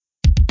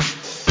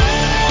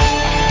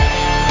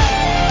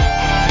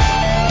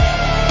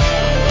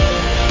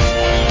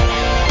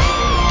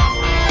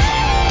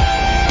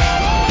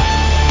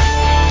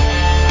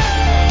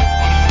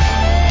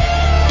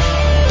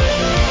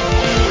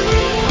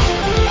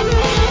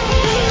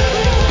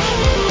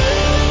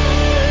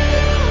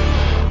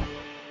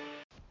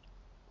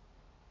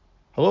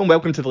Hello and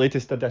welcome to the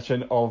latest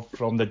edition of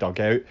From the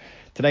Dugout.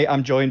 Tonight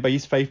I'm joined by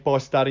East Fife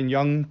boss Darren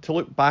Young to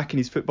look back in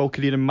his football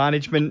career in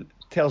management,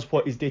 tell us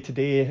what his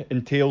day-to-day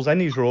entails in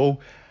his role,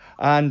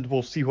 and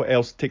we'll see what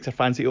else takes our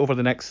fancy over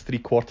the next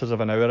 3/4 of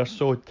an hour or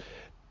so.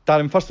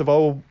 Darren, first of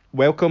all,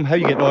 welcome. How are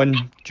you getting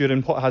on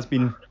during what has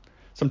been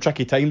some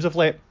tricky times of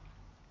late?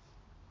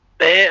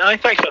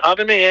 Thanks for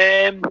having me.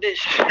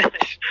 It's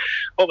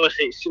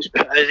obviously, it's just,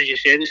 as you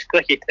said, it's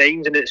tricky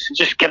times, and it's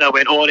just kind of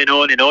went on and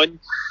on and on,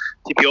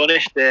 to be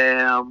honest.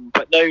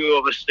 But now,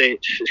 obviously,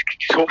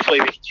 it's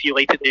hopefully we can see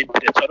light at the end of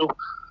the tunnel.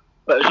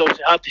 But it was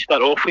obviously hard to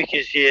start off with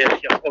because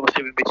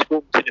obviously when we'd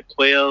spoken to the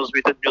players,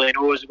 we didn't really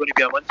know it was going to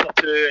be a month or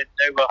two, and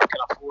now we're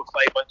kind of 4 or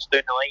 5 months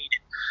down the line.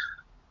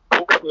 And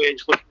hopefully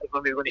it's looking like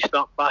when we're going to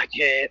start back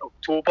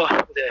October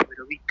with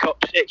the League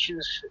Cup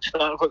sections,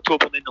 start of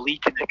October, and then the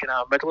league in the kind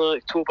of middle of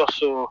October.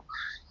 So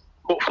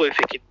hopefully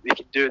if we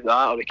can do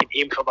that, or we can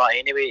aim for that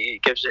anyway,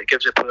 it gives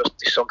the players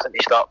something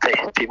to start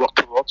to work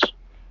towards.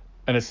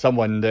 And as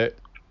someone that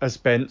has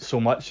spent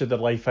so much of their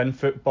life in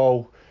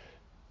football,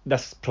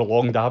 this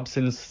prolonged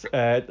absence,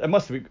 it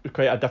must be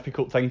quite a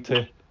difficult thing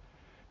to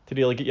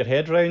really get your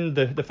head around.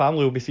 The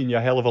family will be seeing you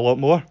a hell of a lot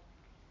more.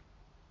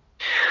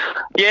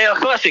 Yeah, I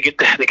thought that's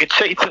the good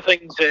side of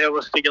things.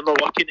 Obviously, you're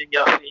not working and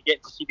you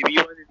get to see the wee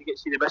one and you get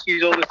to see the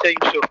missus all the time.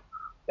 So,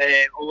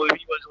 although the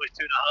wee one's only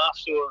 2.5,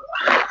 so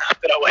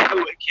after a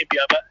while it can be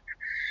a bit.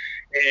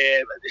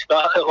 At the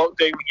start of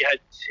lockdown, when you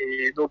had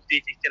nobody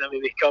to kind of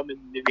maybe come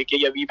and maybe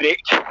give you a wee break,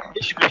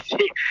 should we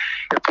say,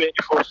 you're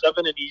 24/7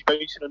 and he's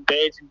bouncing on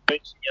beds and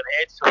bouncing your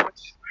head. So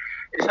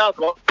it's hard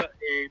work, but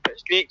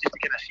it's great just to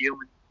kind of see him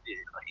and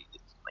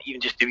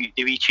even just the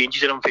wee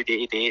changes in him from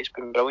day to day. It's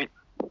been brilliant.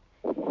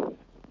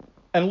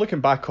 And looking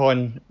back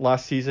on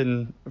last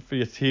season for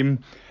your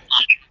team,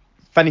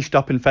 finished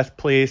up in 5th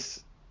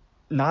place,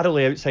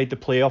 narrowly outside the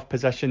playoff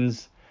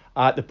positions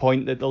at the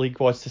point that the league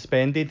was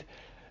suspended.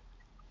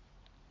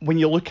 When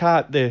you look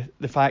at the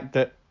fact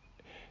that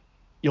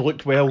you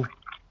looked well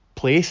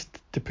placed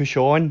to push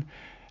on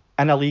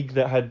in a league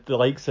that had the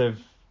likes of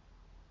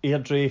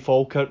Airdrie,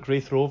 Falkirk,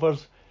 Raith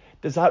Rovers,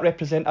 does that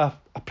represent a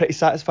pretty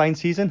satisfying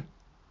season?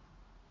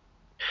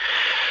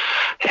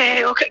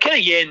 Well, kind of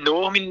yeah,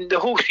 no. I mean, the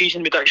whole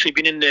season we'd actually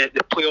been in the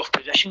playoff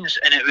positions,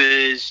 and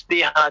they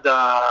had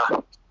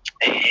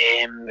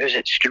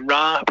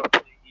Stranraer were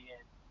playing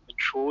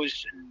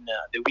Montrose in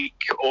the week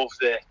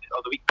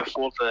the week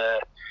before the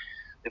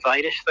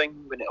virus thing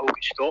when it all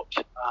got stopped,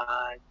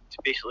 and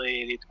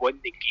basically they'd won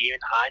the game in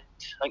hand.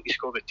 I think they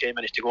scored with 10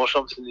 minutes to go or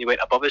something, and they went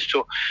above us.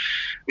 So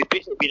we'd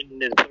basically been in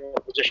the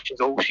playoff positions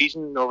the whole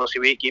season. Obviously,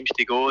 with 8 games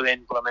to go,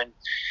 then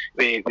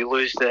we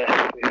lose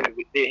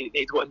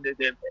they'd won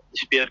the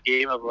spare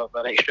game or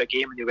an extra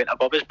game, and they went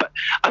above us. But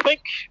I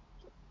think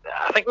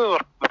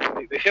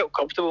we felt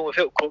comfortable, we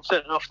felt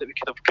confident enough that we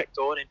could have kicked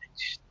on and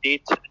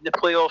stayed in the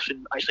playoffs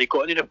and actually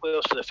got into the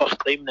playoffs for the first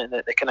time in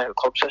the kind of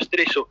club's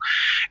history. So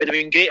it'd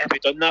have been great if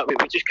we'd done that. We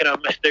just kind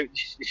of missed out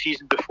the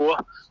season before.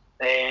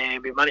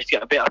 We managed to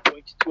get a better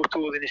point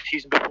total than the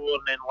season before,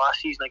 and then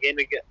last season again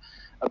we get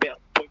a better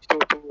point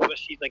total. This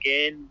season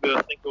again,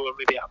 I think we were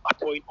maybe a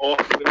point off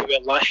where we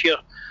were last year,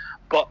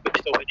 but we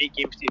still had 8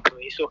 games to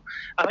play. So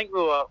I think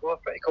we were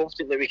pretty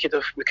confident that we could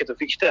have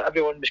reached it.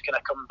 Everyone was kind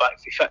of coming back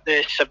for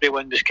fitness.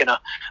 Everyone was kind of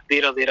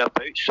there or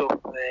thereabouts. So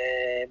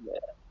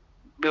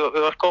we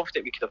were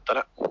confident we could have done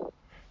it.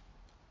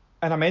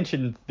 And I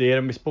mentioned there,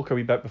 and we spoke a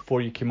wee bit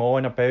before you came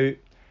on, about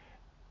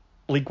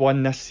League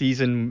One this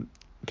season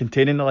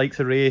containing the likes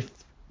of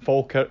Raith,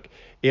 Falkirk,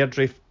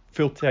 Airdrie,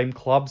 full-time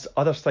clubs,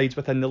 other sides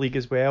within the league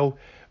as well,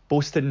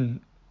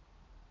 boasting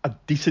a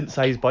decent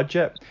sized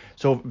budget.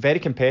 So very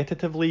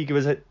competitive league.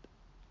 Was it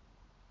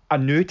a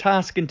new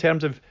task in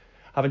terms of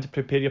having to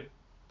prepare your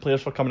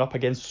players for coming up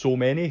against so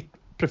many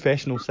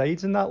professional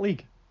sides in that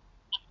league?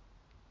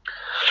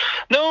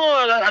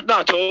 No,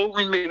 not at all.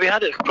 I mean, we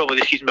had it probably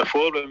the season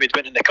before when we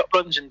went in the cup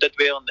runs and did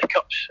well in the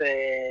cups.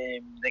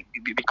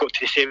 We got to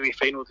the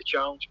semi-final of the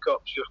Challenge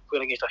Cups. We were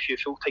playing against a few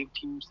full-time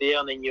teams there,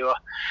 and then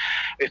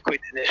we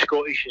played in the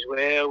Scottish as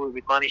well.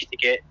 We managed to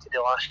get to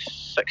the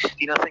last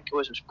 16, I think it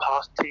was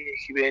Party.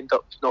 We ended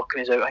up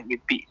knocking us out. I think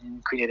we'd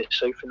beaten Queen of the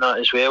South in that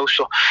as well.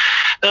 So,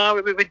 no,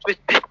 we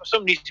for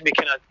some reason we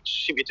kind of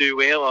seem to do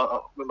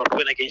well when we're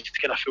playing against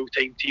kind of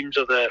full-time teams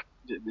or the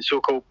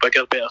so-called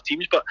bigger, better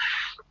teams. But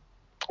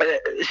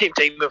at the same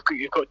time,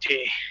 you've got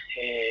to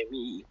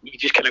you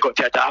just kind of got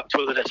to adapt,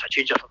 whether it's a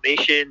change of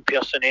formation,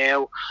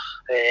 personnel.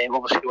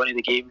 Obviously, one of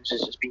the games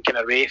has been kind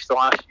of Rafe the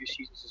last few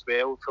seasons as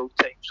well, full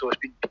time. So it's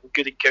been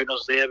good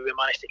encounters there. We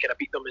managed to kind of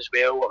beat them as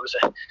well. What was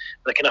it?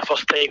 The kind of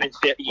first time in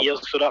 30 years.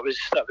 So that was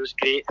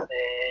great to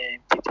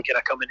kind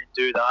of come in and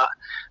do that.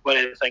 One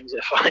of the things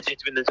that fans had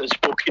when they'd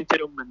spoken to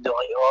them and they're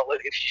like, "Oh,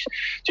 look, if you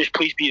just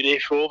please beat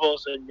Rafe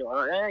Rovers," and you're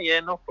like,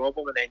 "Yeah, no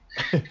problem." And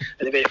then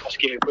in the very first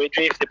game we played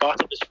Rafe, the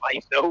battle was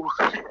 5-0.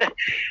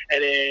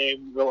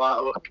 And we're like,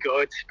 oh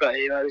God, but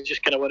it was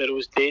just kind of one of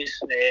those days.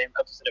 Everything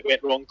that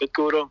went wrong did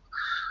go wrong,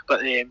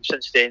 but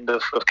since then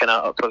we've kind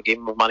of upped our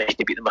game. We've managed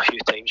to beat them a few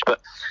times,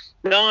 but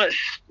no,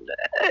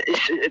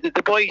 it's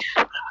the boys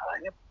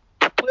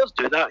players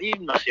do that,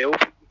 even myself,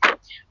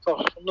 for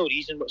no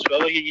reason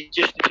whatsoever. You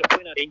just, if you're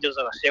playing at Rangers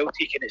or a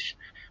Celtic and it's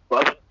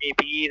whatever it may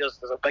be, there's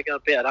a bigger,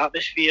 better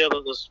atmosphere,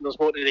 there's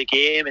more to the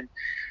game, and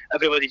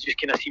everybody just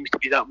kind of seems to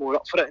be that more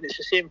up for it. And it's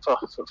the same for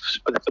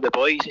the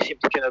boys. They seem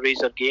to kind of raise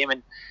their game,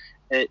 and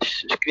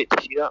it's great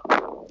to see that.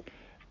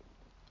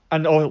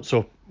 And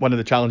also, one of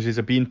the challenges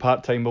of being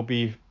part-time will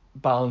be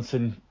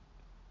balancing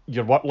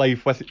your work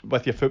life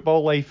with your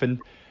football life. And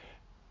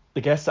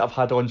the guests that I've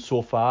had on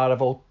so far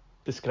have all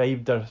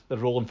described their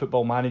role in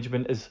football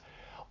management as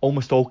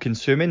almost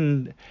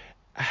all-consuming.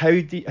 How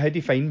do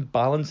you find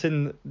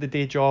balancing the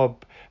day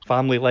job,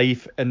 family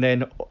life, and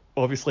then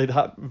obviously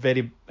that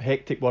very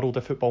hectic world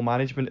of football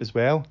management as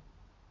well?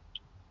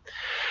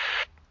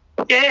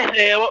 Yeah,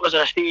 I work as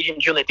a estate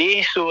agent during the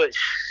day, so it's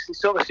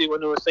obviously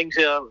one of those things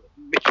where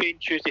we train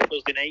Tuesday,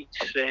 Thursday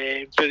nights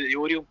through the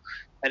Oriole,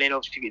 and then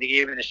obviously get the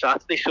game on the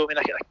Saturday. So I mean,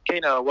 I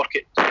kind of work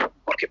it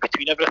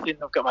between everything.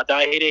 I've got my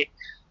diary.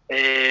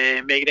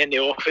 Megan in the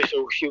office,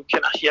 so she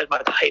has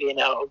my diary, and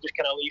I'll just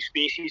kind of leave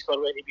spaces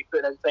for when to be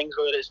putting in things,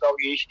 whether it's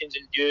valuations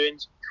and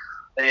viewings.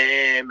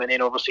 And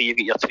then obviously you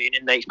get your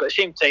training nights, but at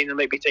the same time there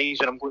might be times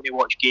when I'm going to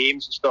watch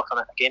games and stuff, and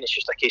again it's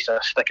just a case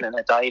of sticking it in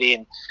a diary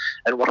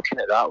and working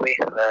it that way.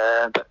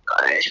 But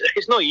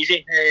it's not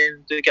easy.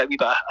 Do get a wee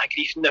bit of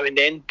grief now and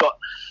then, but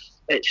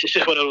it's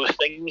just one of those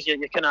things. You're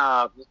kind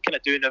of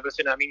doing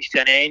everything that means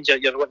to an end.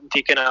 You're wanting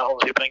to kind of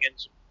obviously bring in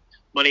some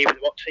money with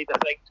the work side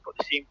of things, but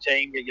at the same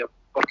time you're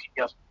working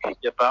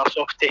your bars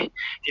off to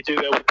do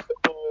well with the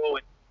football.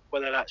 And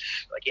whether that's,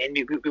 again,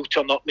 we'll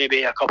turn up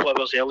maybe a couple of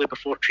hours early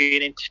before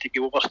training just to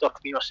go over stuff,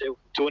 me, myself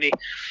and Tony,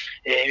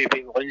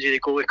 maybe Lindsay the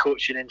goalie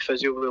coach, and then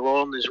physio with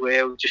Lauren as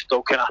well, just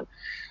all kind of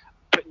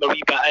putting the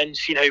wee bit in,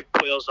 seeing how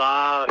players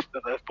are,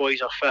 if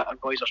boys are fit and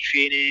boys are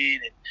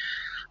training, and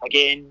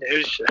again,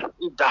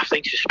 I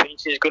think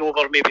suspension is going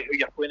over maybe who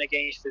you're playing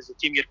against, is the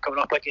team you're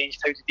coming up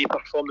against, how did they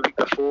perform the week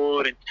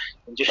before, and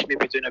just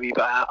maybe doing a wee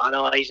bit of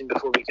analysing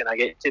before we kind of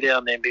get to there,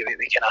 and then maybe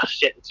we kind of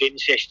set the training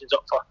sessions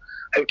up for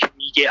how can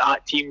we get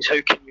at teams,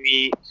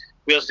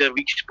 where's their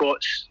weak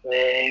spots,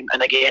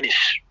 and again,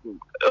 it's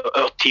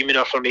our team and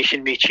our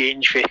formation may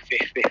change from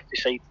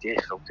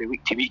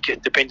week to week,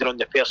 depending on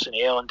the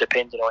personnel and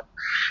depending on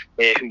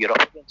who you're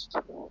up against.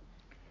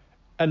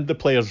 And the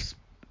players,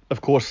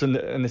 of course, in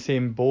the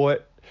same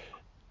boat.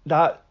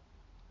 That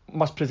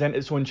must present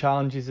its own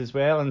challenges as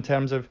well, in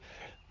terms of,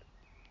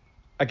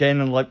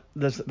 again, like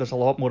there's a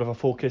lot more of a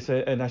focus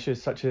in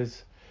issues such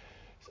as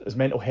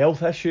mental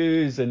health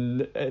issues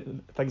and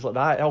things like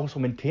that. Also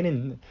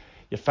maintaining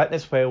your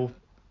fitness while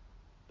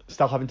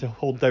still having to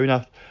hold down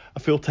a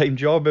full-time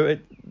job.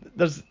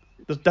 There's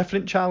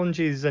different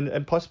challenges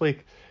and possibly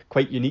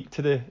quite unique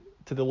to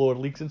the lower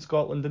leagues in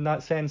Scotland, in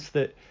that sense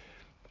that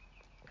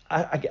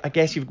I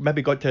guess you've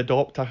maybe got to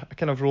adopt a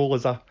kind of role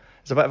as a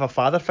bit of a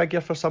father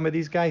figure for some of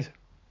these guys.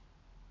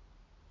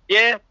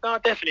 Yeah, no,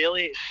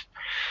 definitely.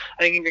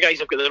 I think the guys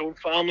have got their own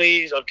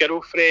families or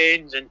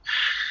girlfriends, and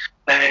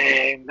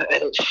they've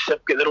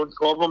got their own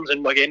problems,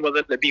 and again,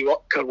 whether it be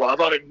work or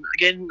whatever, and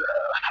again,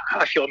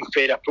 I feel I'm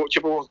very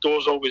approachable,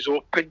 doors always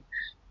open,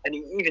 and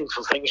even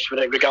for things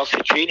with regards to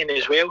training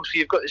as well. So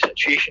you've got the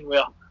situation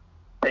where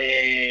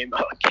guys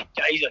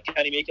that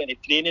can't make any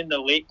training, they're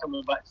late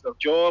coming back to their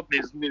job,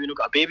 they've maybe not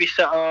got a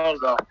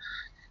babysitter,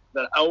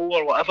 they're ill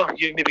or whatever.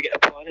 You maybe get a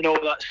plan and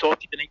all that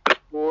sorted the night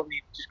before, and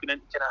you've just gone in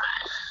kind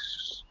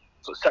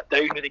of sit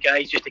down with the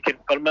guys just to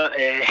confirm it,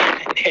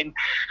 and then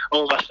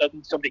all of a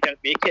sudden somebody can't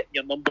make it, and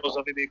your numbers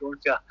are maybe going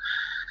to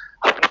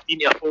a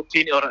 15 or a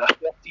 14 or a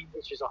 13,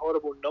 which is a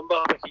horrible number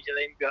because you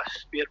then got a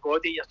spare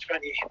body. You're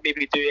trying to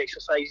maybe do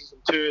exercises in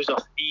 2s or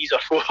 3s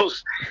or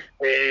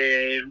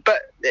 4s.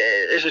 But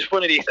it's just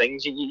one of these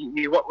things.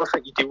 You work with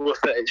it, you deal with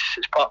it.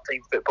 It's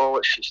part-time football.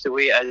 It's the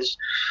way it is.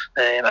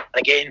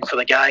 Again, for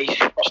the guys,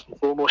 first and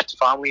foremost,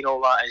 family and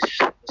all that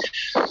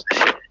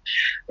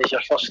is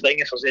your first thing.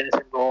 If there's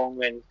anything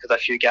wrong, and there's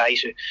a few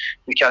guys who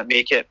can't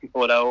make it,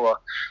 people are ill, or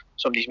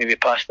somebody's maybe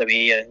passed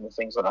away and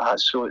things like that.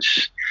 So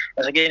it's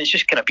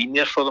just kind of being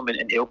there for them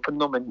and helping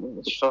them.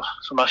 And for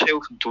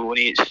myself and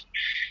Tony,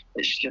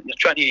 you're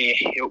trying to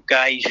help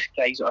guys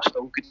that are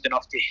still good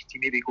enough to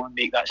maybe go and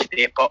make that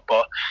step up.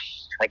 But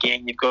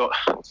again, you've got,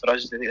 for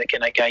us, the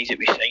kind of guys that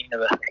we sign are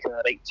the kind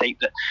of right type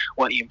that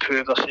want to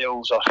improve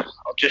themselves, or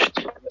just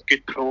they're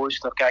good pros.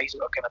 They're guys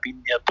that are kind of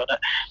been there, done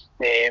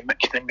it,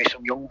 mixed in with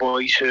some young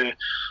boys who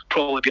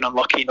probably been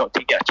unlucky not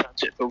to get a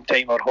chance at full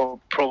time, or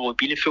probably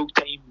been in full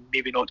time,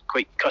 maybe not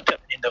quite cut it,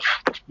 and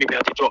they've maybe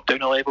had to drop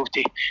down a level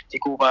to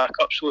go back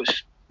up. So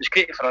it's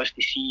great for us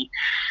to see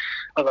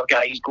other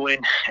guys going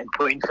and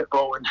playing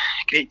football, and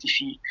great to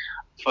see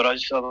for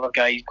us other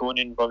guys going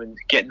and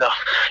getting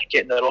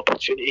their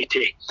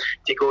opportunity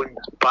to go and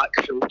back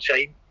full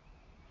time.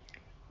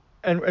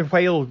 And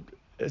while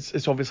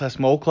it's obviously a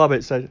small club,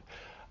 it's a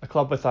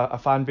club with a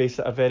fan base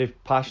that are very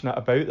passionate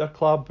about their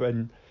club,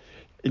 and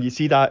you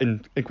see that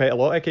in quite a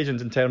lot of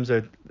occasions in terms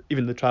of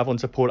even the travel and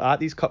support at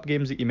these cup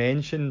games that you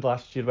mentioned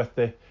last year with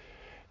the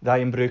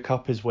Irn-Bru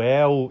Cup as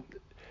well.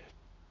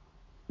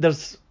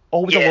 There's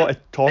always a lot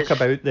of talk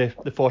about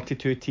the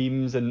 42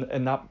 teams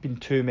and that being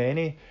too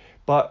many,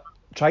 but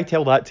try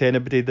tell that to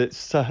anybody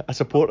that's a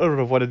supporter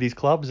of one of these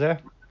clubs, eh?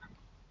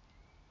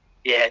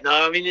 Yeah, no,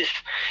 I mean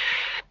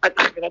I don't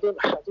kind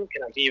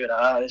of agree with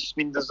that. I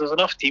mean, there's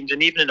enough teams,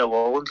 and even in the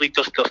Lowland League,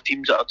 there's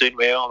teams that are doing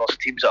well, and there's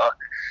teams that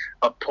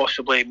are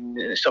possibly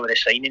some of the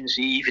signings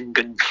even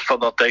going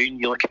further down.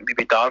 You look at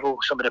maybe Darvel,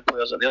 some of the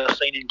players that they're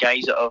signing,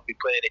 guys that have been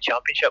playing in the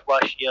Championship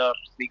last year,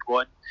 League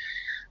One.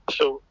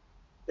 So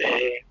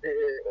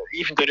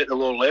even down at the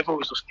lower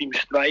levels, there's teams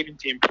striving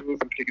to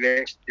improve and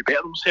progress to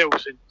better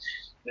themselves. And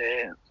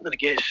I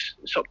guess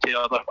it's up to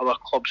other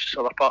clubs,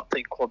 other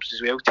part-time clubs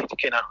as well, to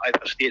kind of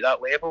either stay at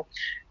that level.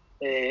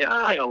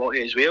 I think a lot of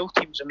it as well.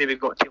 Teams have maybe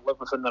got to live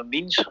within their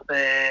means.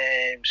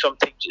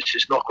 Sometimes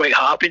it's not quite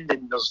happened,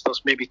 and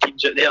there's maybe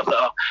teams out there that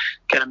are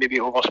kind of maybe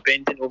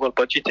overspending, over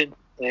budgeting.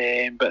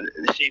 But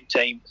at the same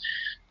time,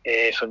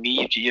 for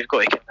me, you've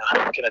got to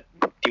kind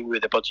of deal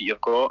with the budget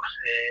you've got.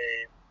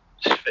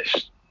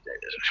 It's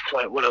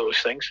one of those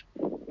things.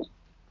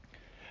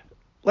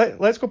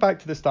 Let's go back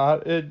to the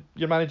start of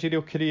your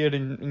managerial career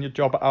and your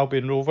job at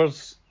Albion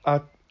Rovers.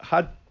 I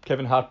had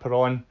Kevin Harper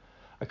on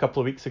a couple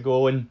of weeks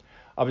ago, and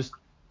I was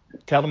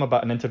telling him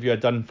about an interview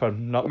I'd done for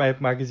Nutmeg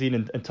magazine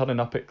and turning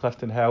up at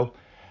Clifton Hill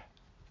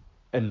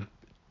and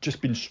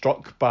just been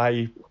struck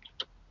by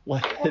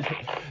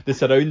the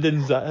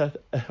surroundings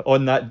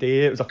on that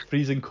day. It was a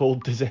freezing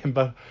cold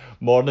December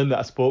morning that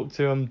I spoke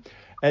to him.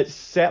 It's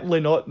certainly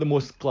not the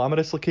most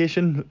glamorous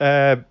location,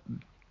 but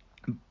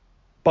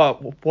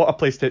what a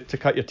place to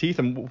cut your teeth,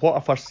 and what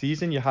a first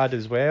season you had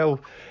as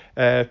well,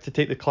 to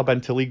take the club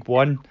into League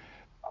One.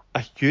 A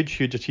huge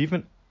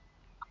achievement.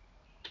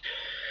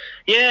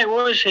 Yeah, it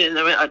was. I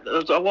mean,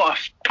 there's a lot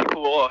of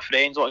people, a lot of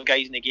friends, a lot of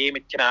guys in the game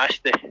had kind of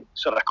asked the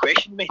sort of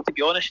question me, to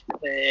be honest.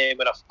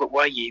 When I thought,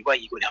 why are you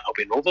going to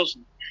Albion Rovers?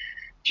 And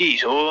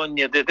geez, and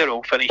they're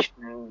all finished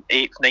in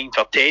 8th, 9th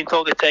or 10th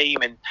all the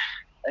time, and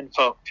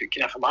for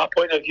kind of from my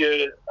point of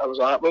view, I was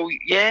like, well,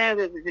 yeah,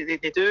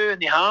 they do,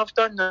 and they have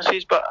done. And I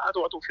says, but I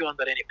don't feel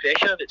under any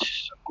pressure.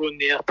 It's going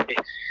there to,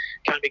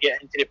 can we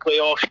get into the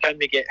playoffs? Can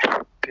we get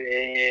a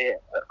wee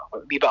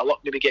bit of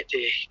luck? Maybe get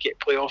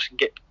playoffs and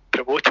get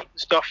promoted and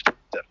stuff.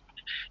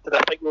 Did I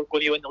think we were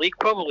going to win the league?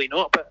 Probably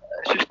not, but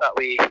it's just that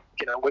way,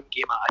 kind of one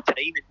game at a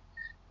time.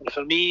 And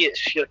for me,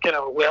 you're kind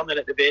of learning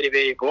at the very,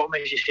 very bottom,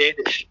 as you said.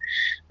 It's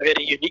a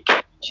very unique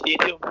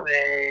stadium.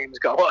 It's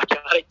got a lot of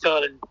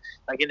character, and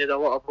again, there's a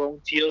lot of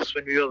volunteers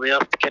when we were there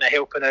kind of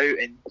helping out,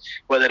 and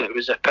whether it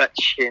was a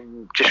pitch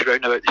and just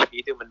round about the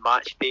stadium and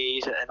match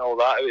days and all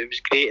that, it was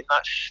great. And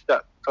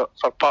that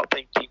for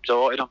part-time teams, a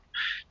lot of them,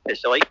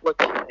 it's the lifeblood.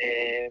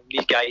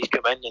 These guys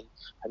come in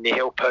and they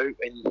help out,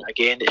 and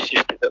again, it's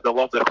just that they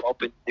love the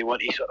club and they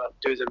want to sort of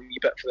do the wee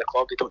bit for the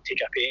club. They don't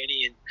take a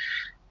penny,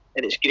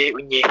 and it's great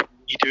when you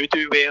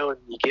do well and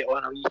you get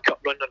on a wee cup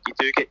run, or you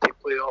do get to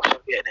playoffs,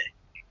 or getting it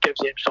gives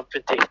them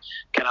something to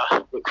kind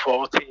of look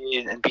forward to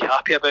and be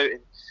happy about. And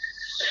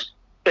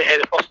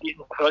the first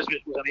season for us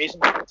was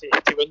amazing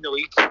to win the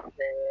league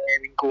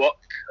and go up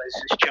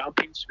as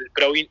champions. It was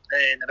brilliant.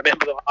 And I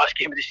remember the last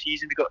game of the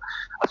season, we got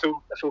a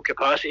full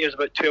capacity. It was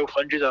about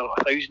 1,200 or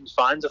 1,000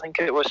 fans, I think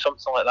it was,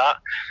 something like that.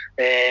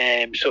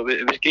 So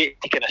it was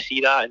great to kind of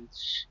see that and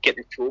get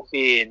the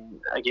trophy. And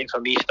again,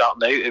 for me,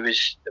 starting out, it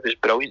was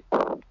brilliant.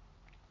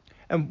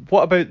 And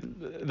what about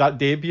that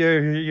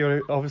debut?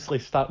 You're obviously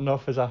starting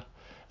off as a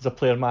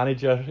player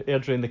manager,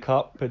 Airdrie the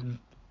Cup, and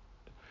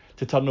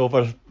to turn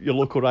over your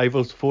local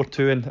rivals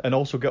 4-2 and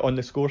also get on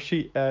the score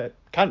sheet.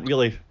 Can't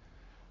really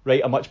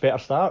write a much better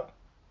start.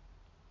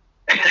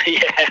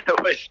 Yeah,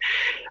 it was.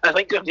 I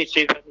think somebody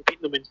said we hadn't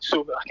beaten them in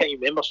I can't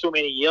remember, so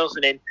many years.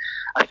 And then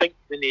I think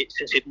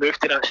since they'd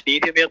moved to that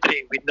stadium,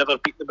 we'd never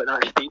beaten them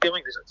at that stadium. I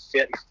think it was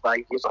like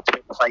 35 years or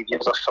 25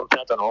 years or something,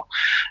 I don't know.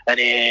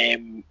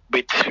 And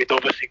we'd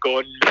obviously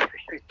gone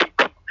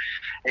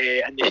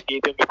in the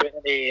stadium. We went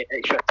in the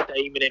extra time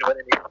and then went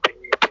in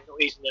the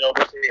penalties, and then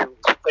obviously the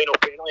final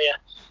penalty,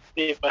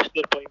 Dave missed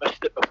it, but he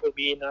missed it before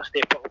me, and I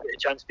stepped up and got a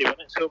chance to win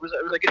it. So it was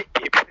a great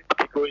game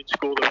to go and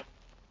score the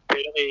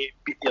penalty,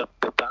 beat the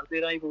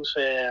derby rivals.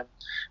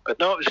 But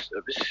no, it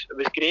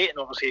was great, and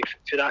obviously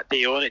for that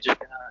day on, it just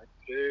kind of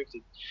improved.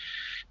 And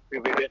we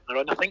went on the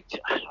run. I think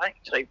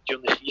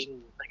during the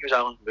season, I think it was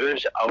Alan Moore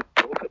was at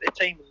Alprop at the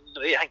time,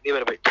 and I think they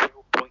were about 12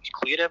 points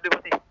clear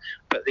everybody,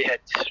 but we had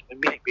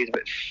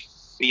about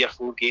 3 or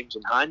 4 games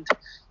in hand.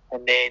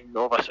 And then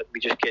all of a sudden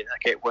we just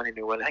kept winning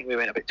and winning. I think we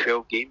went about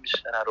 12 games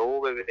in a row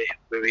where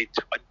we'd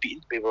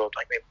unbeaten. We were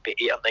like maybe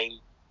 8 or 9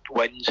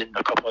 wins and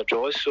a couple of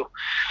draws. So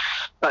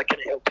that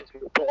kind of helped us.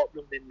 We bottomed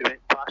them, then we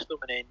went past them,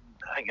 and then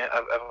I think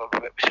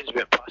as soon as we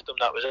went past them,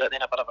 that was it. Then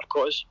never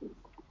caught us.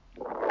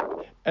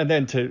 And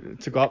then to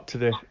go up to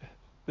the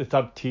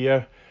third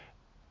tier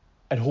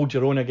and hold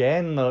your own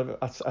again,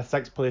 a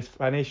 6th place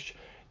finish,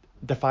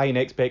 defying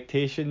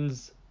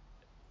expectations.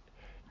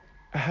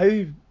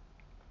 How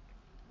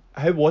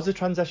was the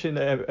transition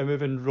of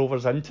moving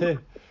Rovers into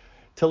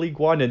League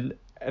One,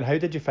 and how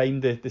did you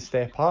find the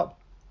step up?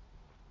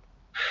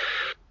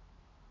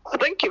 I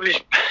think it was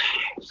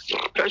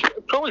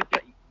probably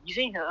pretty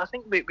easy. I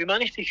think we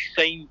managed to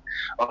sign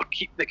or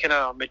keep the kind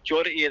of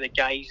majority of the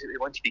guys that we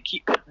wanted to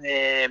keep.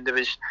 There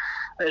was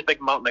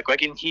Big Mark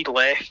McGuigan. He'd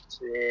left.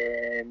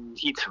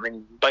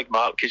 Big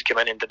Mark has come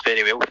in and did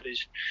very well for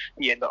us.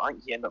 He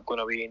ended up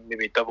going away and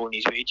maybe doubling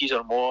his wages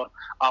or more.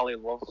 Ali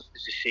Love was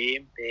the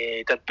same.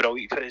 Did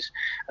brilliant for us.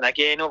 And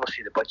again,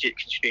 obviously the budget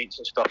constraints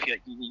and stuff. You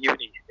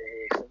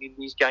need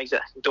these guys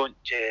that don't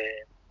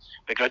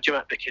begrudge them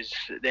it, because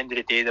at the end of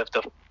the day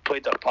they've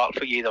played their part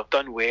for you, they've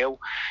done well,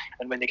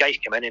 and when the guys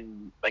come in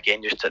and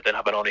again just sit down and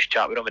have an honest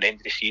chat with them at the end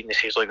of the season, they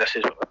says, like, this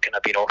is what we've kind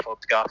of been offered,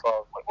 Gaffer,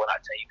 like, one at a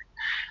time.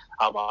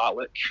 I'm like,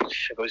 look,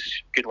 she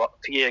goes, good luck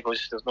to you. He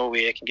goes, there's no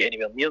way I can get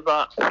anywhere near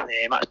that.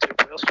 That's 2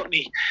 players for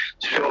me.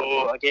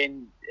 So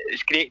again,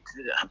 it's great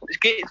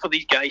for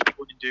these guys to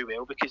go and do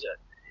well, because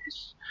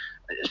it's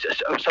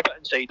a bit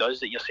inside us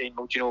that you're saying,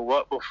 well, do you know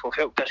what, we've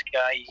helped this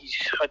guy, he's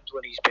had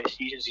one of his best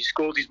seasons, he's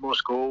scored his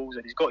most goals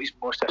and he's got his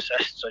most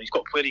assists, or he's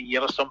got player of the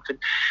year or something,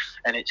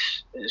 and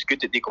it's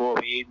good that they go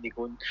away and they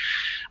go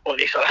on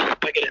to sort of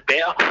bigger and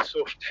better.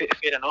 So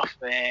fair enough.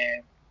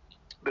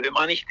 But we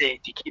managed to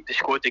keep the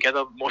squad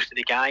together, most of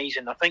the guys,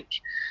 and I think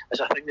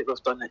as a thing that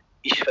we've done at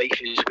East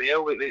Fife as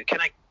well, we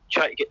kind of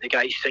try to get the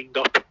guys signed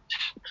up.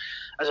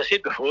 As I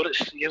said before,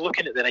 you're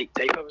looking at the right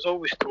type. I was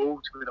always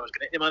told when I was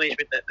getting into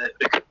management that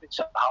recruitment's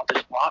the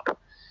hardest part.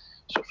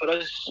 So for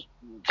us,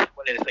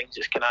 one of the things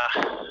that's kind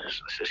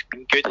of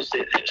been good is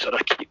to sort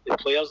of keep the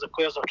players. The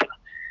players are kind of,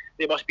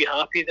 they must be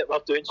happy that we're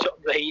doing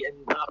something right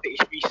and happy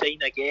to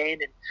re-sign again.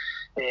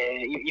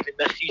 And even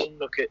this season,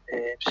 look at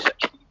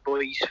 16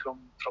 boys from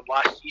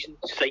last season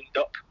signed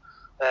up.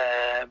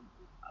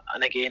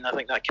 And again, I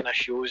think that kind of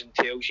shows and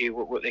tells you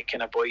what the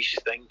kind of boys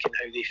think and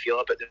how they feel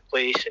about the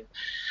place and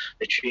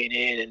the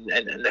training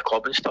and the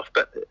club and stuff.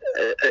 But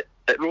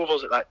at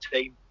Rovers at that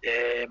time,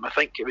 I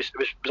think it was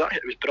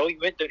brilliant. We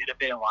went down to the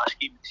very last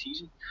game of the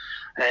season,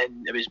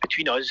 and it was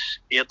between us,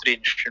 Airdrie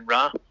and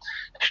Stranraer.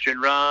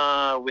 Stranraer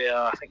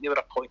I think they were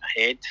a point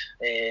ahead,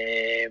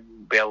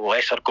 with a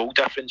lesser goal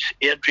difference.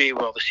 Airdrie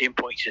were the same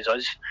points as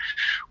us,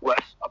 with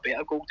a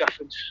better goal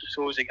difference.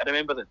 So I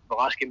remember that the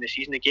last game of the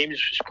season, the games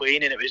was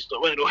playing, and it was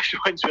one of those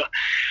ones where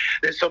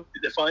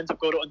the fans have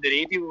got it on the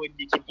radio and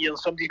you can hear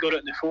somebody's got it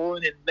on the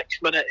phone, and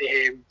next minute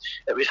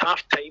it was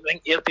half time. I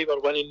think Airdrie were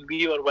winning,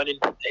 we were winning,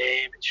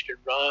 and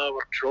Stranraer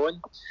were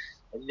drawing.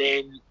 And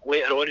then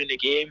later on in the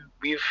game,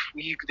 we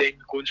then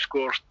go and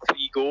score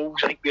 3 goals.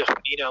 I think we're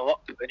 3-0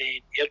 up, and then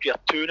Airdrie are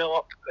 2-0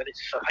 up. And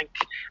I think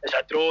it's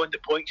a draw in the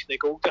points and the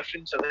goal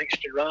difference. I think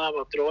Stranraer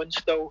were drawing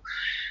still.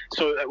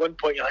 So at one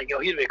point you're like, oh,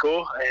 here we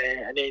go.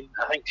 And then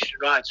I think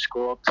Stranraer had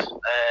scored. I'm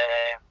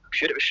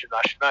sure it was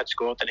Stranraer had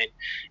scored, and then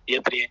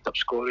Airdrie ended up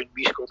scoring.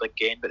 We scored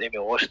again, but then we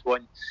lost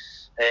one.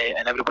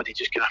 And everybody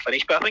just kind of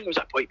finished. But I think it was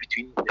a point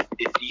between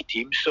the 3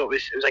 teams. So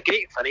it was a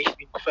great finish. I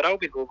mean, for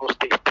Albion Rovers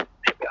to hit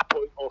a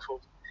point off of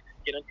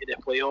getting into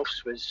the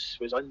playoffs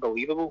was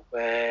unbelievable,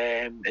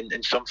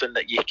 and something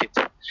that you could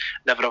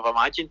never have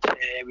imagined.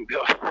 We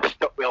were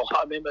stuck with a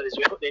lot of members as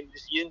well at the end of the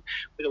season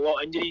with a lot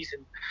of injuries,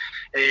 and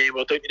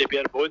we're down to the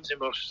bare bones, and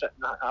we're sitting.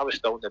 I was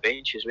still on the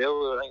bench as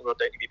well. I think we're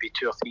down to maybe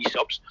 2 or 3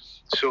 subs.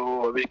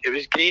 So it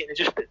was great, and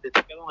just the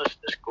togetherness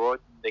of the squad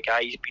and the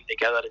guys being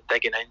together and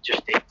digging in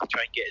just to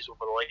try and get us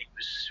over the line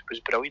was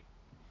brilliant.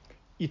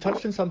 You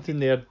touched on something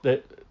there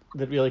that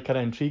really kind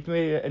of intrigued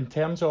me in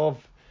terms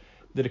of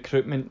the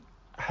recruitment.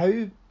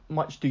 How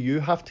much do you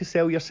have to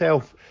sell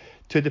yourself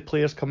to the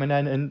players coming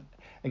in and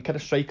kind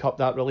of strike up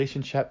that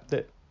relationship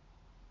that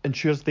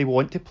ensures they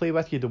want to play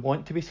with you, they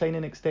want to be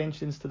signing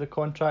extensions to their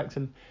contracts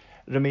and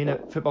remain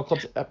at football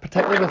clubs,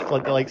 particularly with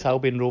like the likes of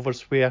Albion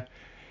Rovers, where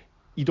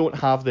you don't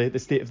have the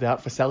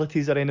state-of-the-art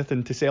facilities or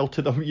anything to sell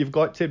to them. You've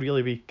got to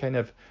really be kind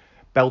of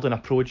building a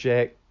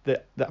project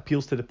that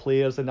appeals to the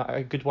players and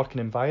a good working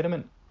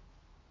environment.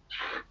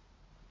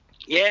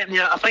 Yeah,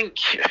 I think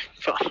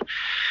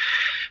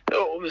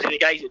obviously the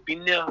guys that have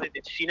been there,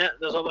 they'd seen it.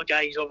 There's other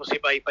guys obviously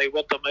by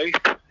word of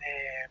mouth.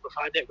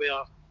 We've had it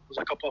where there's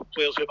a couple of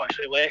players who've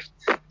actually left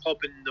the club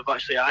and they've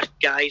actually asked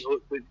guys,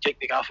 look, would Jake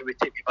the Gaffer would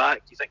take me back?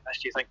 Do you think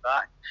this? Do you think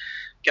that?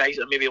 Guys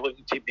that are maybe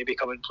looking to maybe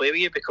come and play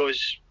with you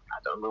because, I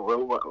don't know,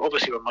 well,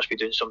 obviously we must be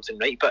doing something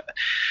right, but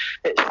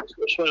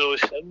it's one of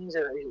those things.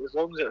 As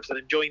long as if they're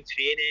enjoying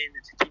training,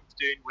 if the team's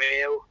doing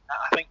well,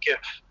 I think if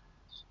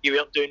you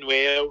weren't doing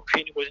well,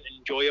 training wasn't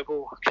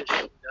enjoyable, because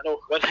I know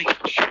one thing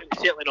for sure, it's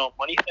certainly not a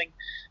money thing.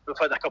 We've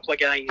had a couple of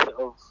guys that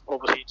have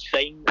obviously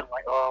signed, and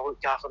like, oh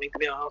look, Gaff, I need to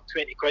be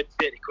 20 quid,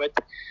 30 quid.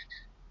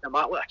 I'm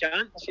like, look, I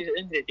can't. I say, at the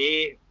end of the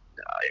day,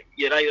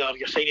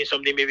 you're signing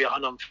somebody maybe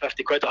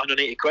 150 quid,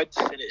 180 quid,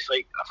 and it's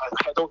like,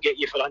 if I don't get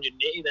you for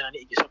 180, then I need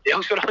to get somebody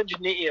else for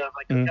 180, or if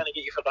I can't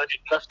get you for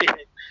 150,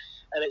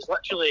 and it's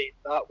literally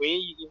that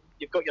way.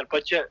 You've got your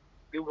budget,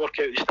 we'll work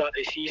out the start of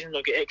the season,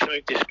 we'll get X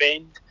amount to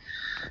spend.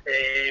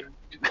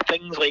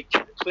 Things like,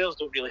 players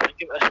don't really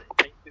think of this at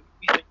the time, but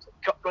we think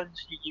like cup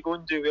runs, you go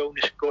and do well in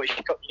the Scottish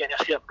Cup, you get in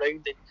a certain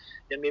round and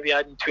you're maybe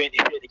adding 20,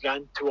 30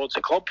 grand towards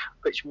the club,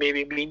 which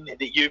maybe mean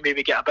that you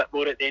maybe get a bit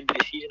more at the end of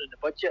the season in the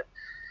budget.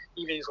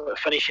 even like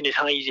finishing as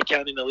high as you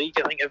can in the league.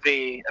 I think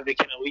every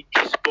kind of league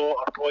spot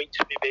or points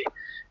maybe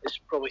is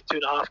probably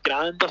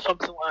 $2,500 or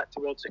something like that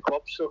towards the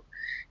club. So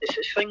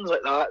it's things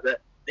like that.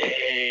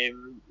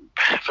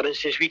 For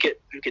instance, we get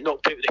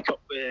knocked out of the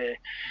cup with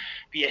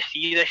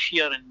BSC this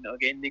year, and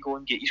again they go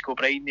and get East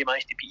Kilbride, and they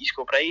managed to beat East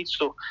Kilbride.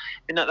 So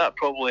I mean that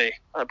probably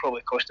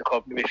cost the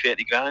club maybe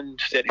 $30,000,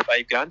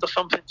 $35,000 or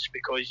something, just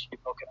because you've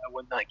not going to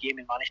win that game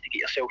and managed to get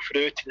yourself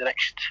through to the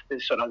next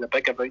sort of the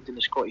bigger round in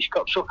the Scottish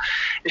Cup. So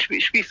it's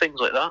wee things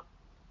like that.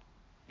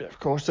 Yeah, of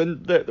course.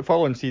 And the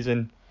following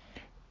season,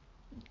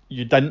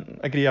 you didn't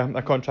agree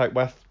a contract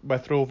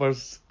with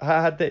Rovers.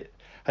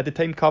 Had the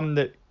time come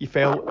that you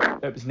felt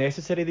it was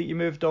necessary that you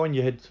moved on?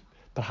 You had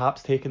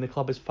perhaps taken the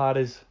club as far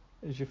as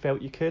you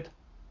felt you could?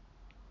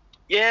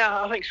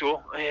 Yeah, I think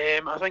so.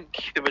 I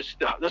think there's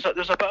a bit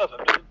of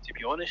everything, to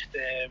be honest.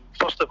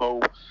 First of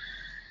all,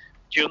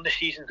 during the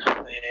season,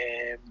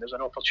 there's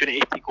an opportunity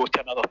to go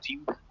to another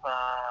team.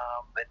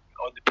 And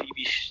on the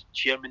previous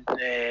chairman,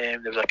 there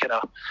was a kind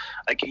of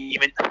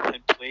agreement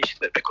in place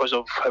that because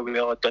of how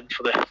well I'd done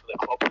for the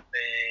club,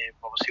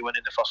 obviously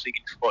winning the first league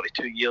in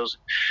 42 years,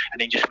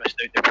 and then just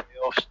missing out the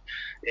playoffs,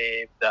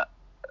 that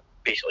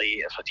basically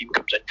if a team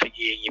comes in for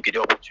you and you get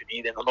the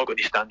opportunity, then they're not going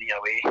to stand in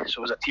your way. So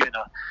it was a team in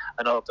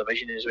another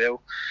division as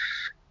well.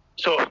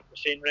 So we're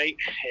saying, right,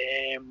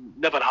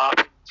 never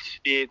happened.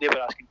 They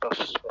were asking for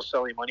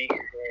silly money,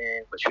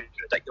 which was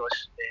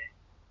ridiculous.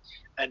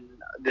 And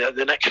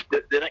the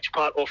next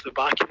part off the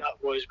back of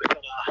that was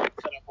within a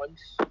month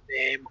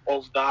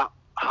of that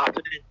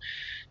happening,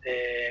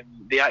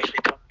 they actually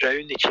turned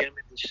round, the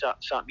chairman, and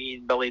sat me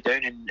and Billy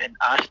down and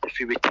asked if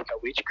we would take a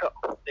wage cut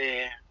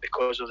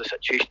because of the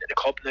situation at the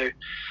club. Now,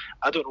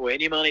 I don't know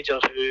any manager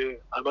who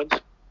a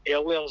month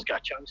earlier has got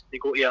a chance to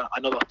go to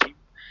another team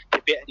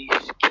to better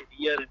his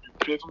career and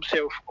improve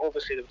himself.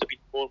 Obviously, there would have been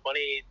more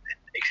money,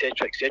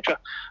 etc., etc.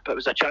 But it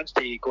was a chance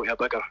to go to a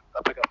bigger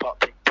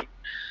part-time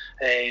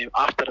team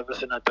after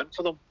everything I'd done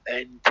for them,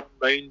 and turn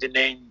round, and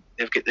then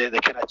they've got the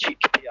kind of cheek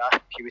to ask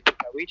if you would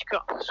take a wage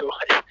cut. So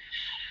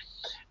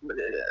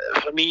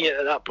for me,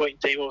 at that point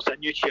in time, I was a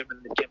new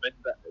chairman that came in,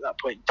 but at that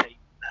point in time,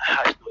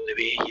 that's not the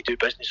way you do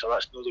business, or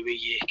that's not the way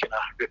you kind of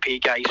repay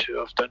guys who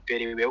have done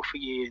very well for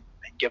you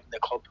and given the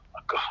club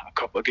a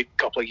couple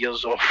of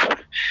years of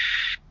happy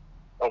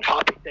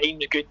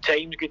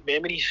times, good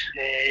memories.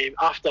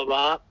 After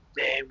that,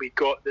 we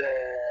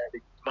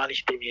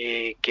managed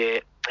to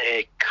get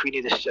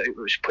Queen of the South. It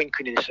was playing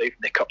Queen of the South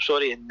in the Cup,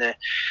 sorry, and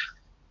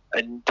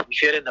to be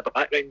fair, in the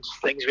background,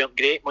 things weren't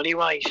great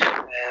money-wise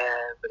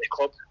with the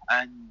club,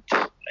 and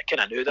I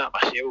kind of knew that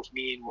myself.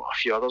 Me and a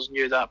few others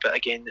knew that, but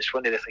again, it's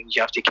one of the things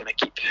you have to kind of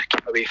keep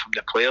away from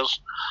the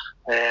players.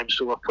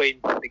 So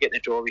we get the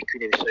draw with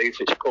Queen of the South.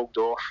 It's called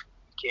off.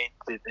 Again,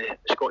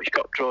 the Scottish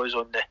Cup draws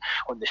on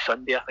the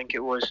Sunday, I think it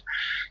was.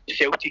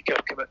 Celtic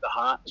have come out the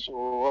hat, so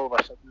all of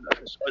a sudden, if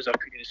it's us or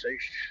Queen of the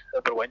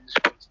South ever wins,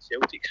 points to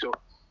Celtic. So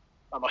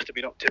I must have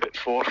been up to about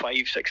 4,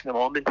 5, 6 in the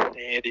morning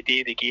the day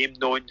of the game,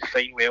 knowing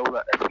fine well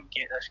that if we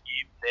get this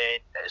game, then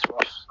it's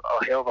worth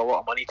a hell of a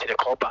lot of money to the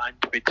club and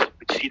would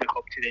see the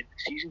club to the end of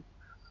the season.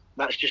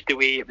 And that's just the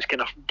way it was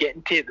kind of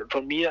getting to it.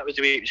 For me, that was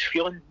the way it was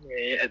feeling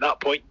at that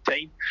point in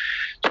time.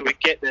 So we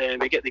get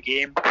the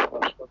game,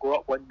 we go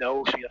up 1-0,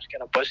 so you're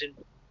kind of buzzing.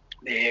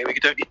 We go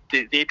down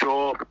to they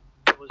draw,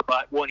 pull us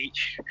back 1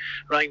 each.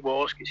 Ryan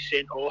Wallace gets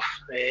sent off,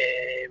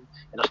 and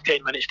there's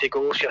 10 minutes to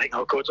go. So I think,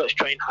 oh God, let's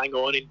try and hang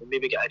on and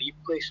maybe get a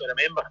replay. So I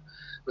remember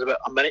there was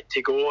about a minute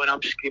to go, and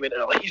I'm screaming at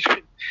the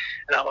linesman,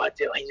 and I'm like,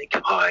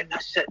 come on,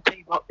 that's it,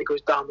 time up. He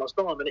goes, damn, there's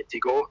still a minute to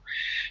go.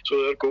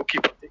 So their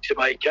goalkeeper takes a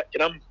bye kick,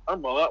 and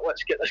I'm all that,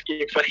 let's get this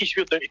game finished.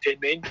 We're down to 10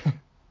 men.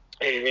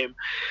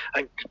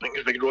 I think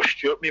it was Ross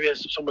Stewart, maybe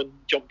someone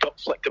jumped up,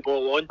 flicked the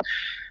ball on,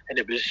 and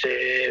it was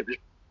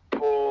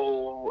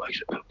Paul,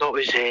 no,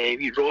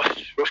 it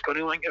was Ross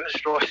Cunningham, I think it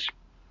was Ross.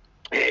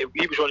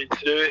 He was running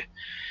through,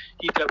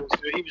 he dribbled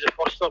through, he was the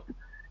first sub,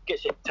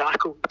 gets a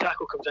tackle, the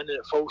tackle comes in and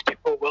it falls to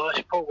Paul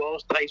Willis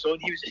drives on,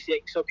 he was the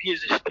second sub, he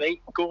was the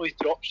strike, goalie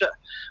drops it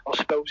or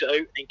spills it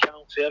out, and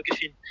Callum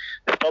Ferguson,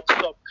 the third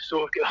sub.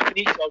 So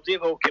 3 subs,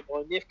 they've all come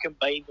on, they've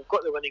combined, they've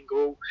got the winning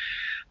goal.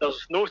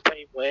 There's no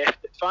time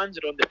left. The fans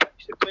are on the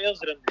pitch. The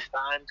players are in the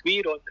stand.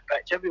 We're on the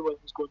pitch.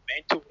 Everyone's going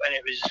mental, and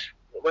it was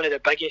one of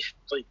the biggest,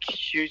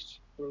 huge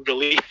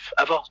relief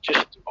ever.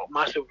 Just a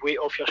massive weight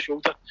off your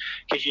shoulder,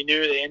 because you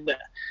knew at the end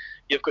that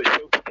you've got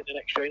Celtic in the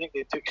next round. I think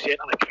they took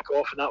centre and a kick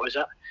off, and that was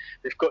it.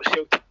 They've got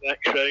Celtic in the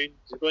next round.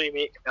 They're going to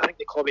make. I think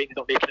the club ended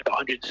up making about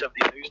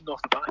 170,000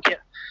 off the back of it.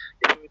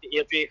 They played the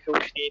Airdrie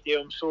full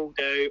stadium, sold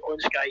out on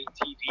Sky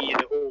TV,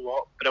 the whole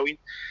lot. Brilliant.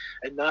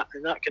 And that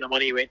kind of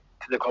money went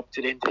to the club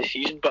to the end of the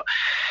season. But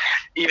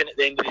even at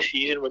the end of the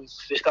season, when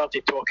they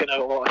started talking out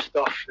a lot of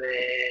stuff,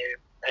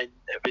 and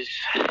it was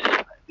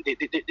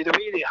the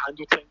way they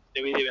handled things,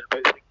 the way they went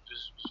about things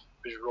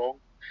was wrong.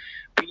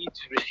 We'd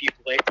received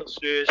letters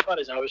through. As far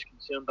as I was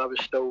concerned, I was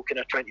still kind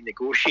of trying to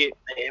negotiate.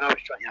 I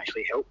was trying to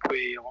actually help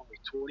along with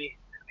Tony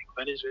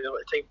McMinn as well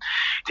at the time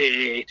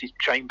to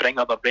try and bring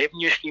other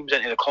revenue streams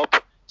into the club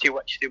to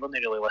which they weren't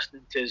really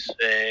listening to us.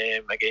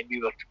 Again,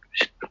 we were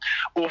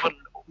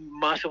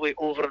massively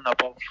over and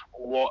above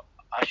what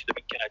I should have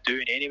been kind of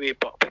doing anyway,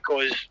 but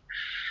because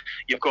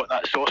you've got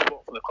that soft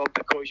spot for the club,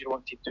 because you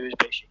want to do as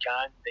best you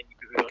can, then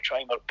we were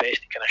trying our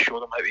best to kind of show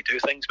them how to do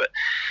things, but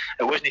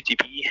it wasn't to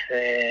be.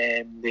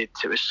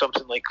 It was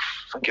something like,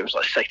 I think it was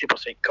like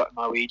 60% cut in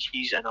my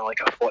wages and like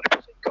a 40%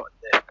 cut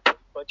in the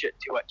budget,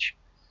 to which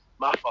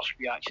my first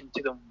reaction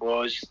to them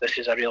was, this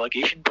is a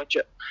relegation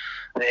budget,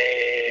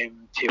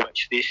 to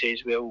which they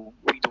says, well,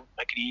 we don't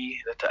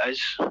agree that it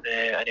is,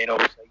 and then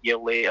obviously a year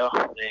later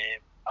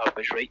I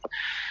was right,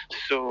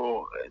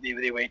 so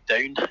they went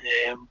down,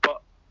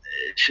 but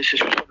it's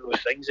just one of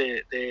those things.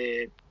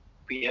 We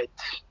had,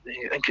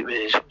 I think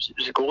it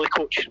was a goalie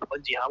coach,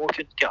 Lindsay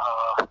Hamilton,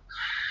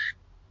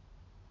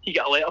 he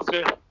got a letter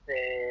through,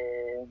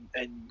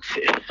 and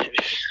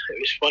it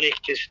was funny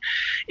because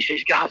he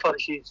says, Gaffer,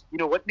 he says, you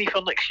know, with me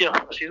for next year. I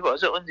says, what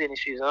is it, Lindsay? And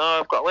he says,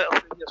 I've got a letter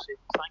through here saying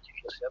thank you for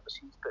your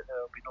services, but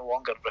they'll be no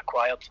longer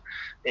required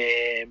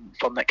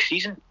for next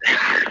season.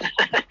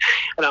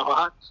 And I'm like,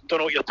 I don't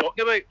know what you're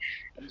talking about.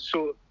 And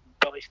so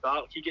Billy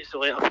Stark, he gets the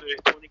letter through,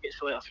 Tony gets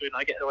the letter through, and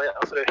I get the letter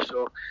through.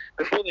 So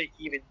before they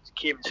even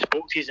came and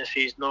spoke to us and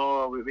says,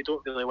 no, we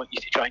don't really want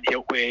you to try and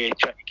help with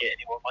trying to get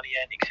any more money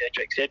in,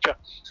 etc., etc.,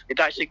 they'd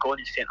actually gone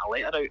and sent a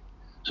letter out.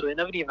 So they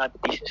never even had the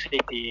decency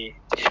to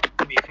speak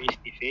to me face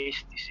to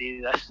face to say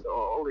this.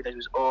 All they did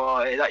was,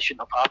 that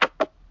shouldn't have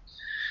happened.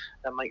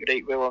 I'm like,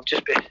 right, well, I've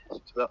just been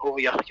over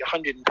your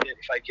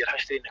 135-year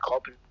history in the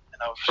club, and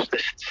I've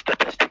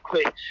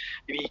statistically,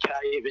 the wee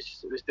guy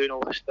was doing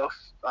all this stuff.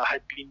 I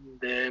had been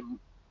the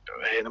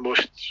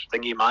most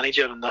thingy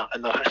manager in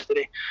their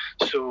history,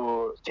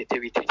 so to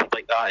be treated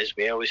like that as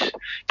well is,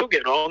 don't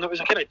get me wrong, it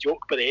was a kind of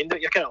joke by the end of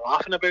it. You're kind of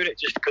laughing about it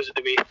just because of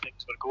the way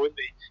things were going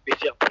with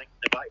certain things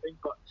in the background,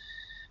 but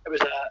it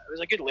was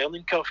a good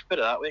learning curve, put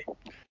it that way.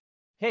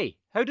 Hey,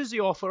 how does the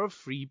offer of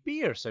free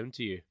beer sound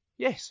to you?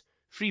 Yes,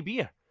 free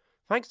beer.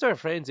 Thanks to our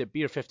friends at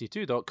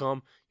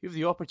beer52.com, you have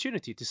the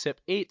opportunity to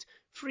sip 8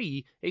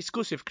 free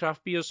exclusive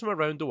craft beers from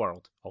around the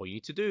world. All you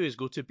need to do is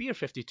go to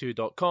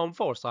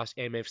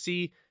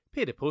beer52.com/MFC,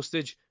 pay the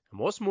postage, and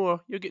what's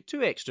more, you'll get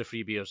 2 extra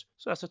free beers,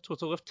 so that's a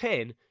total of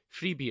 10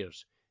 free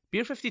beers.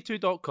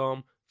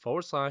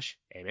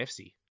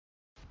 beer52.com/MFC.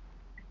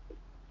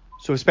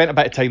 So we spent a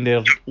bit of time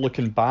there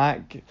looking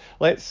back.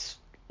 Let's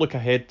look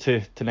ahead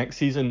to next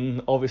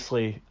season.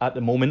 Obviously, at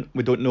the moment,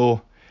 we don't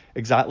know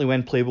exactly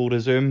when play will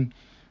resume.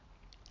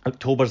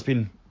 October's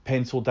been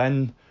penciled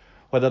in.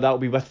 Whether that'll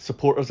be with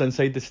supporters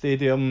inside the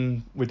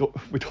stadium, we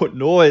don't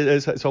know.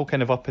 It's all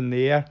kind of up in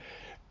the air.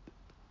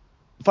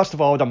 First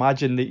of all, I'd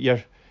imagine that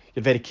you're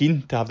very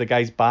keen to have the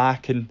guys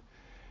back and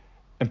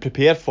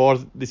prepare for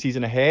the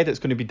season ahead. It's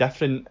going to be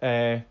different.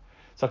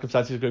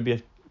 Circumstances are going to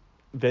be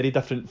very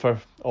different for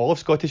all of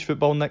Scottish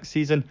football next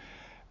season.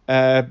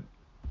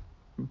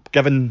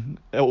 Given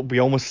it'll be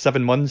almost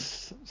 7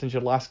 months since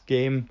your last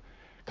game,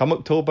 come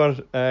October,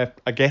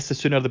 I guess the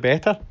sooner the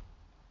better.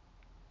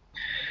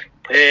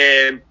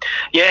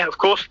 Yeah, of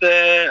course.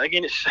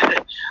 Again, it's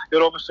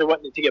you're obviously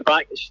wanting to get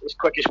back as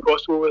quick as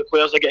possible. The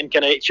players are getting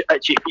kind of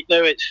itchy feet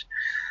now.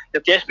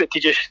 They're desperate to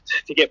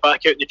get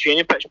back out in the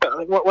training pitch. But I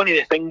think one of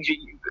the things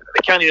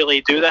they can't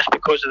really do this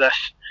because of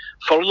this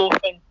furlough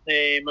thing.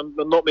 They're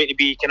not meant to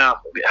be kind of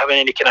having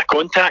any kind of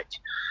contact,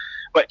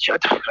 which I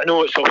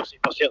know it's obviously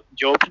for certain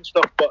jobs and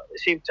stuff. But at the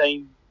same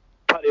time,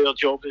 part of their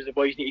job is the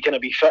boys need to kind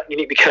of be fit. And you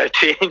need to be kind of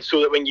trained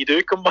so that when you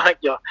do come back,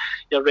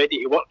 you're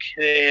ready to work.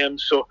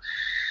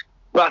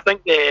 But I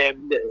think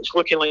it's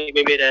looking like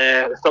maybe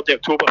the 3rd of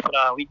October for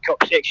a League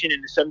Cup section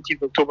and the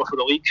 17th of October for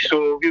the league.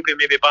 So we'll be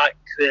maybe back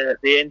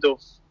the end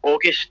of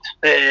August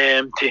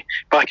to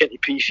back into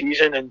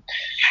pre-season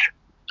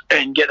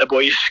and get the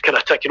boys kind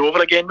of ticking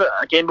over again. But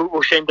again,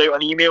 we'll send out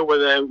an email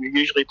where we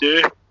usually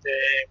do,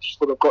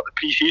 so they've got the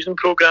pre-season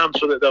programme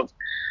so that they'll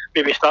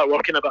maybe start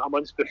working about a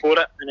month before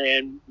it, and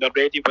then they're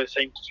ready by the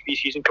time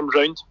pre-season comes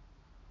round.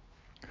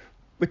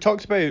 We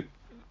talked about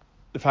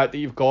the fact that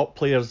you've got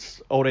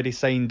players already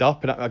signed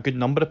up, and a good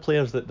number of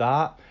players at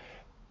that.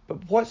 But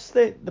what's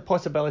the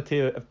possibility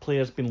of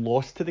players being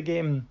lost to the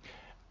game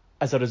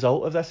as a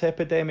result of this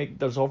epidemic?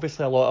 There's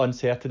obviously a lot of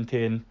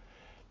uncertainty in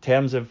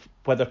terms of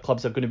whether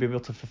clubs are going to be able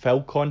to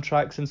fulfil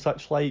contracts and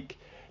such like.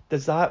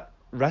 Does that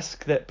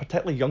risk that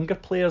particularly younger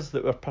players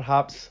that were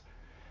perhaps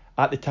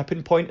at the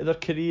tipping point of their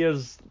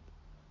careers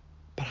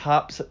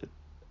perhaps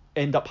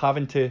end up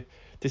having to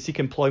seek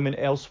employment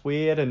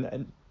elsewhere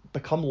and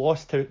become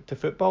lost to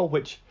football,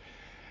 which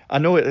I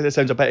know it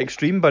sounds a bit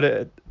extreme, but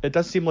it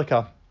does seem like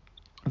a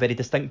very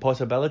distinct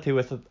possibility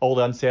with all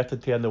the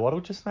uncertainty in the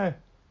world just now.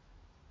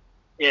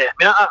 Yeah,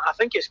 I mean, I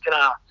think it's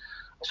a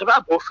bit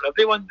of both for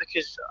everyone,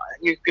 because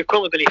you're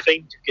probably going to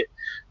find you've got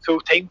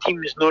full-time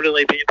teams not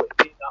really being able to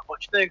pay that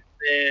much now,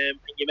 and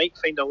you might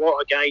find a lot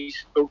of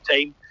guys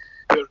full-time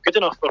who are good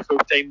enough for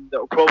full-time that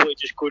will probably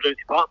just go down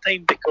to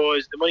part-time,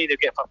 because the money they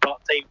get for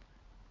part-time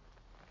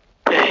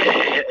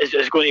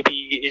is going to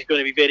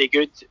be very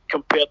good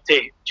compared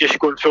to just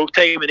going full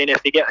time, and then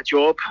if they get a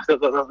job, they're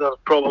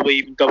probably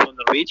even doubling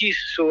their wages.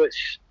 So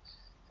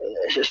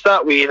it's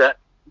that way that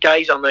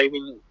guys are now. I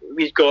mean,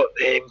 we've got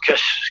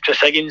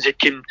Chris Higgins that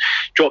can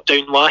drop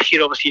down last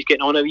year. Obviously, he's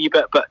getting on a wee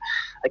bit, but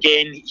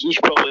again, he's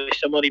probably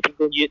similar. He's been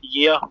going year to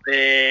year,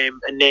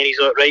 and then he's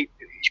like, right,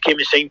 he's came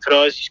and signed for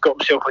us. He's got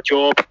himself a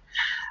job,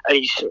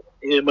 and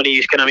the money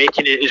he's kind of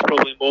making is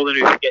probably more than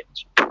he's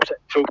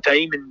getting full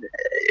time. And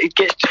it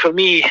gets for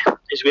me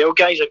as well.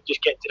 Guys are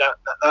just getting to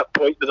that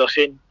point where they're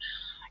saying,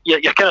 you're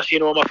kind of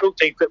saying, "Oh, I'm a full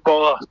time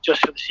footballer,"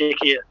 just for the sake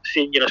of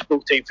saying you're a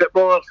full time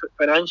footballer.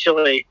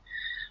 Financially,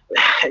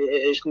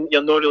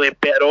 you're not really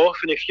better off.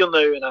 And if you're now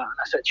in a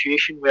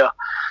situation where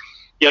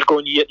you're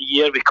going year to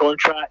year with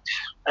contracts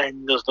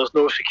and there's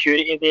no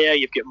security there,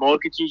 you've got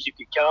mortgages, you've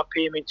got car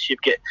payments,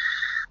 you've got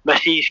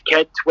missus,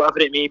 kids,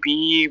 whatever it may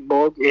be,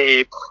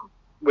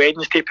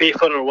 weddings to pay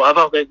for or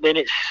whatever, then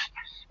it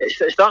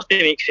starts to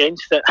make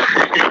sense that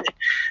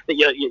that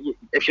you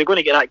if you're going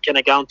to get that kind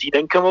of guaranteed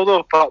income,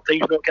 although part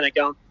time's not kind of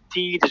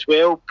guaranteed as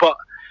well, but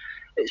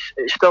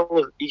it's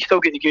still, you still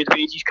get the good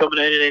wages coming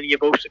in, and then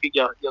you've also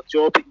got your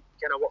job that you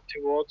kind of work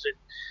towards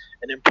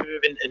and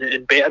improve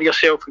and better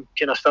yourself and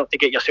kind of start to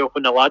get yourself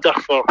on the ladder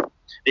for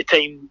the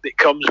time that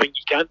comes when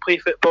you can't play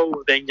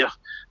football. Then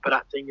by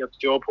that time your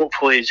job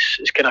hopefully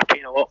is kind of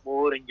paying a lot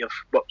more, and you've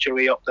worked your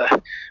way up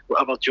the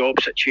whatever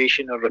job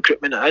situation or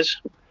recruitment it is.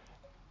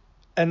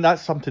 And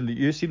that's something that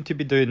you seem to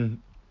be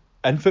doing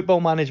in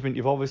football management.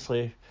 You've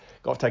obviously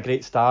got to a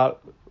great start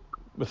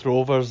with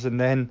Rovers and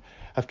then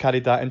have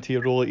carried that into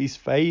your role at East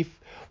Fife.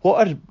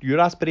 What are your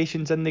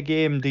aspirations in the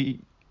game? Do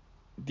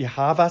you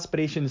have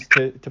aspirations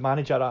to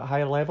manage at a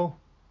higher level?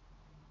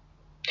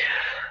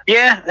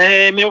 Yeah,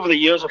 over the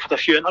years I've had a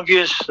few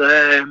interviews.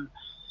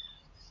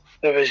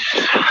 There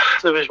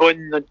was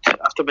one that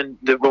after we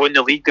won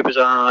the league, there was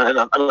an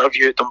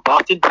interview at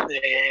Dumbarton.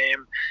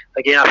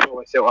 Again, I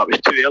probably felt that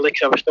was too early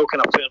because I was still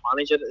kind of player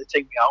manager at the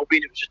time with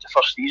Albion. It was just the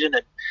first season,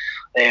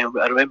 and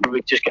I remember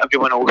we just got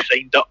everyone all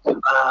signed up,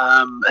 and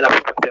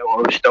I probably felt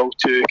I was still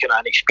too kind of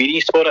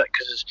inexperienced for it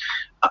because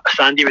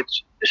Sandy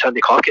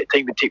Clark at the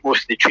time would take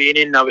most of the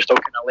training. I was still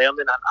kind of learning,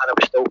 and I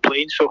was still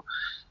playing, so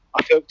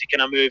I felt to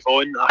kind of move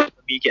on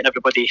after me getting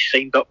everybody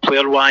signed up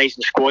player-wise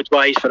and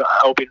squad-wise for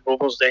Albion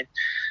Rovers then.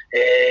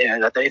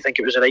 And I didn't think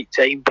it was the right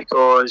time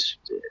because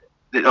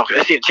at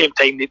the same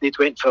time they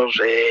went for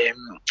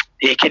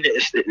Aiken.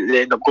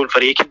 They ended up going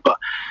for Aiken, but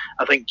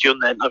I think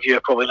during the interview I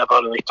probably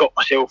never really topped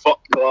myself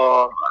up,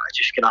 or I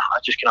just kind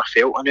of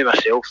felt, I knew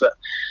myself that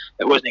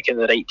it wasn't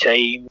kind of the right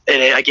time.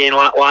 And again,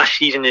 last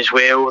season as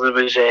well, there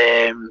was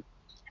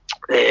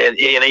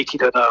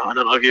United had an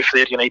interview for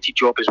their United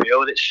job as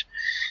well.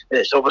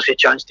 It's obviously a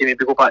chance to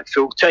maybe go back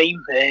full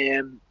time.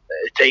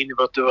 At the time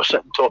they were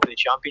sitting top of the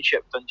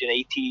Championship,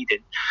 Dundee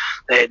United,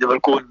 and they were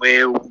going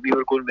well. We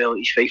were going well at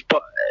East Fife,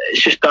 but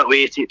it's just that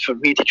way for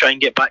me to try and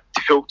get back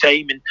to full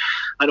time. And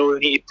I know we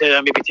need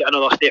to maybe take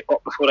another step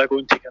up before I go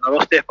and take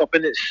another step up.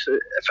 And it's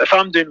if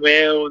I'm doing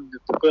well and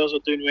the players are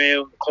doing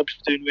well and the club's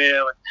doing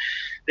well,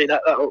 then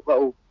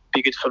that'll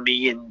be good for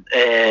me. And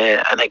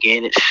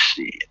again, it's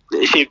at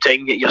the same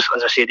time,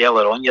 as I said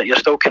earlier on, you're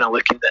still kind of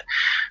looking at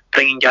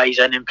bringing guys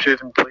in,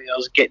 improving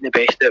players, getting the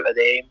best out of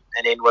them,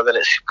 and then whether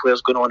it's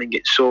players going on and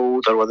get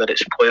sold or whether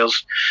it's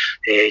players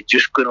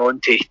just going on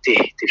to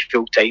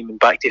full time and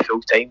back to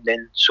full time,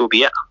 then so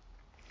be it.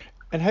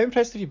 And how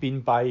impressed have you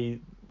been by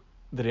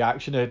the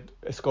reaction of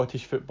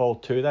Scottish football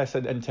to this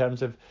in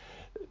terms of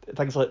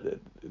things like the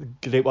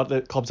great work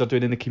that clubs are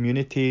doing in the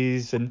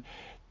communities and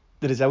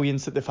the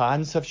resilience that the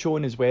fans have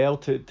shown as well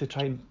to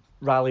try and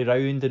rally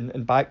round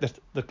and back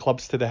the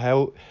clubs to the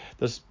hilt?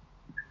 There's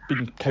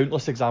been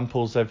countless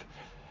examples of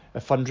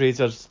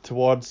fundraisers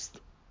towards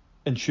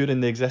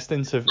ensuring the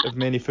existence of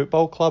many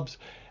football clubs.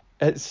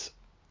 It's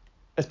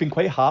been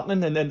quite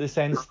heartening in the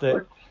sense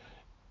that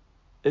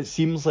it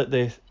seems like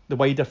the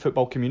wider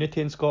football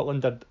community in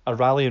Scotland are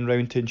rallying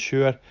round to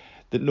ensure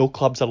that no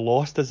clubs are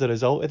lost as a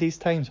result of these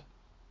times.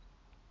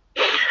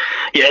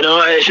 Yeah,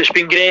 no, it's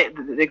been great.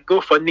 The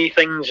GoFundMe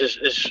things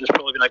has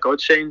probably been a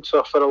godsend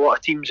for a lot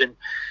of teams, and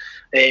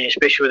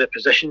especially with the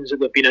positions that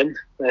they've been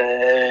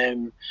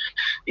in.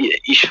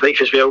 East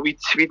Fife as well, we'd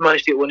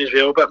managed to get one as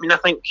well. But I mean, I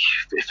think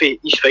from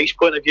East Fife's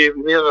point of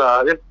view,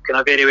 they're kind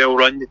of very well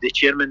run. The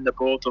chairman, the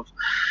board of,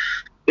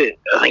 I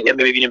think they've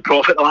maybe been in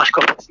profit the last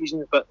couple of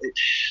seasons, but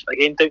it's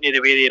again down to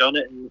the way they run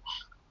it, and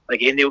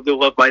again they'll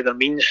live by their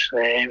means.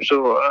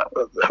 So I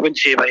wouldn't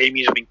say by any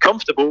means have been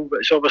comfortable,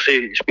 but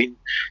it's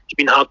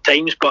been hard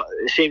times. But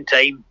at the same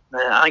time,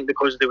 I think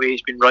because of the way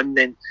it's been run,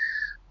 then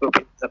we've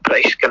been a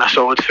pretty kind of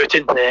solid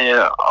footing.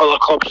 Other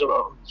clubs,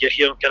 you're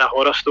hearing kind of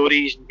horror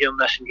stories and hearing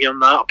this and hearing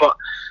that, but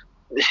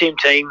at the same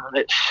time,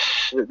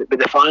 it's with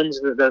the fans,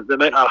 the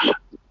amount of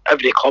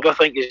every club I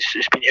think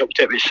has been helped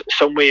out with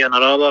some way or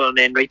another. And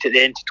then right at the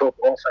end, to top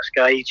it off, this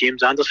guy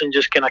James Anderson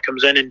just kind of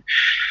comes in and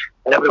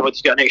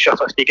everybody's got an extra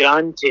 50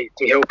 grand to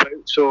help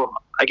out. So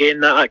again,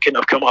 that couldn't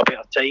have come at a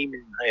better time.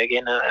 And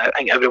again, I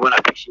think everyone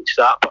appreciates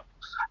that. But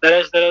there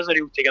is a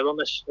real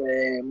togetherness,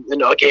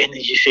 and again,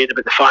 as you said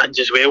about the fans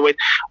as well.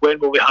 When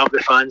will we have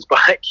the fans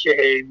back?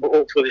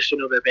 Hopefully, the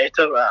sooner the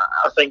better.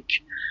 I think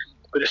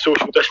with the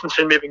social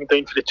distancing moving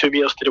down to the 2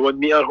 metres to the 1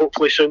 metre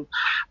hopefully soon,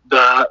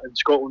 that in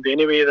Scotland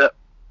anyway, that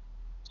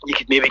you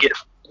could maybe get,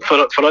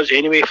 for us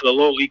anyway, for the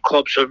lower league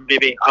clubs who are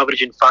maybe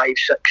averaging 5,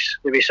 6,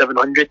 maybe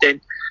 700,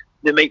 then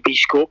there might be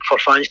scope for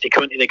fans to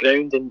come into the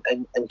ground and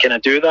kind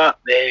of do that.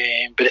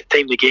 By the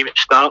time the games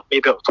start,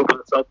 maybe October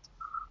the 3rd,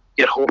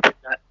 you're hoping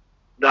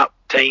that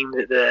time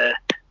that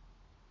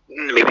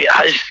maybe it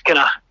has kind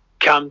of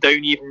calmed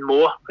down even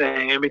more.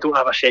 We don't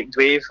have a second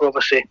wave.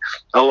 Obviously,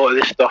 a lot of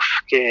this stuff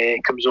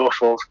comes off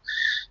of,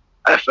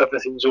 if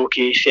everything's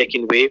okay,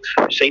 second wave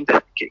side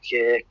of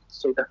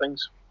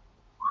things.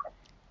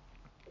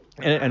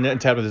 And in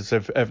terms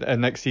of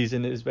next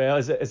season as well,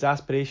 is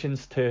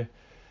aspirations to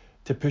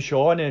push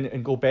on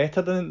and go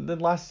better than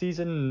last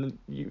season?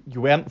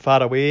 You weren't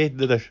far away.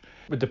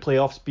 Would the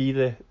playoffs be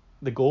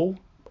the goal?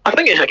 I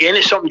think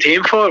it's something to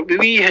aim for.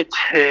 We had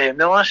in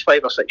the last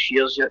 5 or 6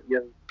 years,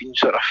 you've been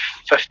sort of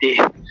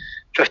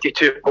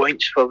 52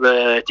 points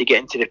to get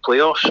into the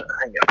playoffs.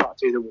 I think apart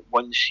from the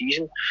one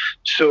season,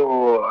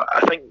 so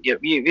I think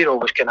we're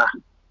always kind of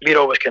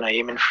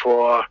aiming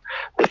for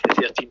the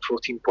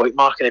 13-14 point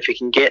mark, and if you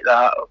can get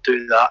that or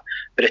do that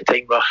by the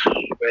time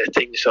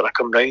you sort of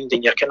come round,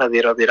 then you're kind of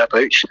there or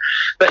thereabouts.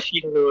 This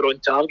season we were on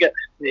target,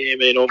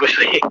 and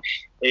obviously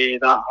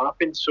that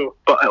happened. So,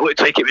 but it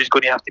looked like it was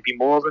going to have to be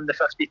more than the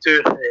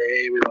 52.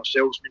 With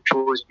ourselves,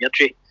 Montrose and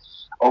Airdrie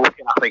all kind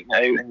of fighting it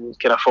out, and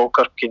kind of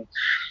Falkirk and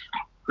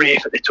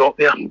Rafe at the top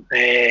there.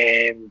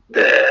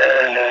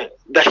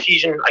 This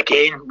season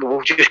again,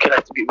 we'll just kind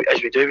of,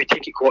 as we do, we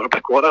take it quarter by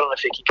quarter, and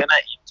if you can kind of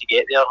aim to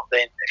get there,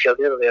 then if you're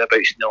there or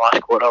thereabouts in the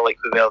last quarter like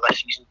we were this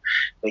season,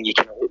 then you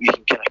can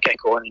kind of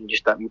kick on, and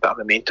just that wee bit of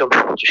momentum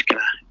just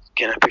kind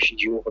of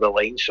pushes you over the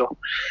line. So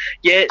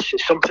yeah, it's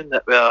something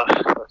that we're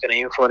kind of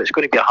aiming for. It's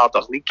going to be a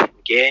harder league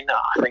again.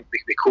 I think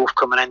with Cove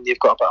coming in, they've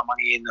got a bit of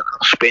money and they're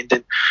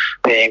spending.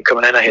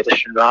 Coming in ahead of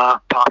Stranraer,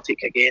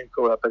 Partick again,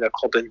 probably a bigger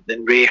club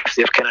than Rafe.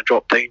 They've kind of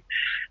dropped down,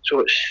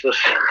 so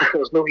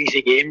there's no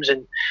easy games,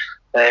 and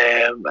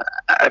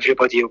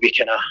everybody will be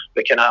kind of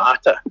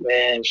at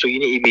it. So you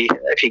need to be,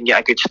 if you can get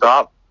a good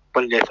start.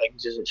 One of the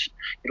things is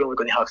you're only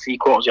going to have 3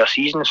 quarters of a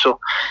season, so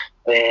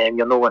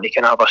you're not going to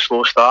kind of have a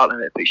slow start,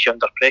 and it puts you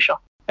under pressure.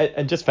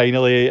 And just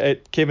finally,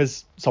 it came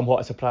as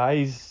somewhat a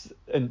surprise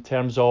in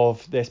terms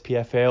of the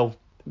SPFL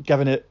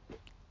giving it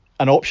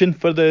an option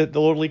for the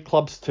lower league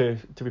clubs to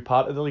be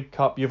part of the League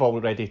Cup. You've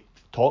already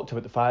talked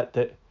about the fact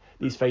that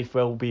these Fife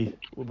will be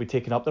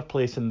taking up their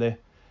place in the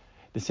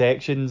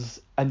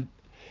sections, and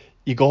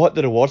you got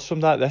the rewards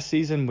from that this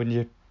season when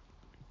you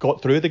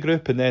got through the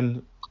group and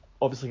then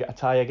obviously get a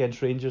tie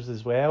against Rangers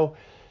as well.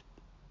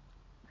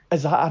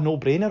 Is that a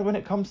no-brainer when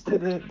it comes to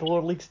the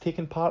lower leagues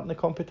taking part in the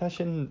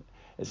competition?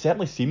 It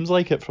certainly seems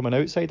like it from an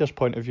outsider's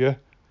point of view.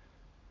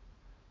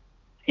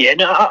 Yeah,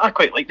 no, I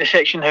quite like the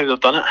section, how they've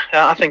done it.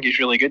 I think it's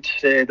really good,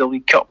 the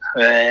League Cup.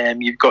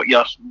 You've got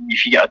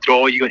if you get a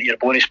draw, you got your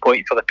bonus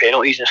point for the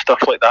penalties and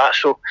stuff like that.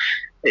 So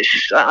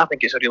I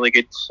think it's a really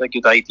good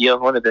idea,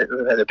 one of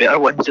the better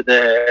ones that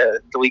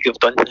the league have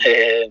done.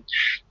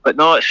 But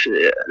no, it's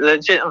the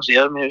incentives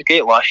there. I mean, it was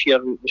great last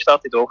year. We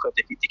started off with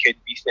defeat to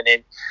Cowdenbeath, and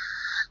then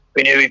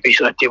we knew we'd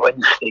basically had to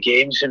win the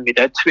games, and we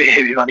did.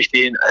 We managed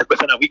to,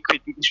 within a week,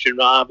 we'd beaten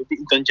Stranraer, we'd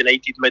beaten Dundee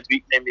United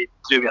midweek, and then we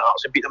drew with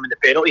Hearts and beat them in the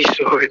penalties,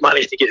 so we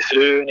managed to get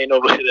through. And then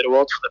obviously the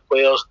reward for the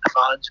players, the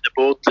fans and the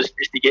board is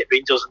to get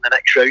Rangers in the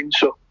next round,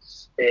 so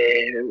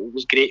it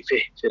was great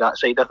for that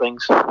side of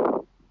things.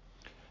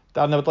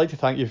 Darren, I would like to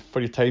thank you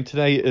for your time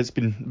tonight. It's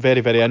been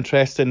very, very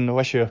interesting. I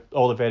wish you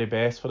all the very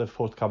best for the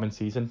forthcoming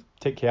season.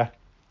 Take care.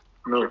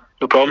 No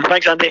problem.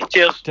 Thanks, Andy.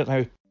 Cheers. Cheers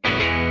now.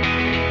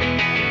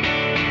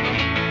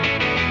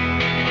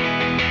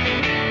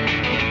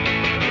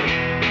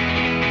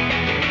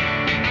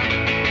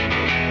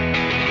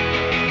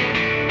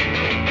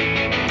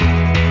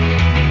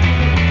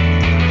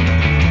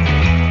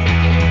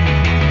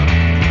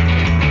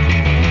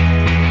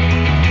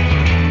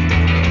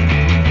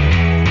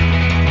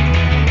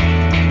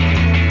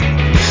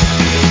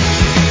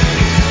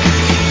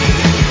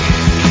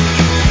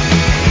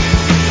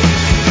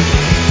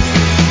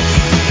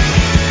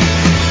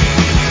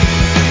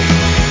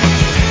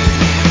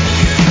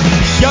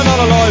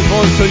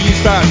 Until you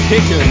start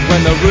kicking,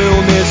 when the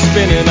room is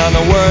spinning and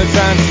the words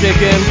aren't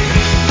sticking.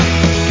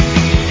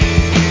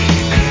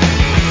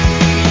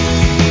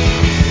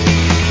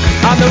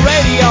 And the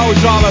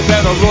radio's all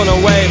about a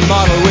runaway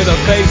model with a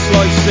face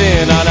like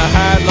sin and a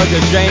heart like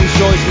a James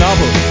Joyce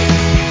novel.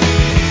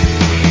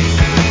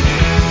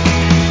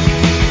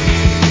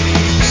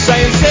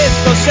 Saying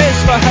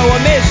sister, how I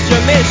missed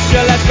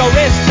you, let's go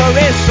wrist to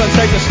wrist and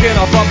take the skin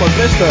off of a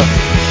blister.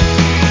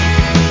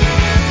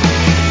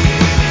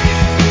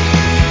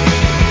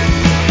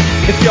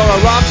 If you're a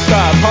rock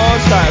star, porn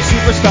star,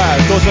 superstar,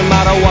 doesn't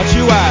matter what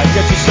you are,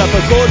 get yourself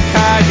a good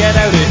car, get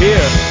out of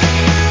here.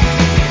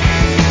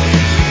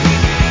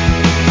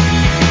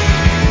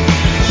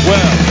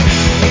 Well,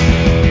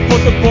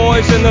 put the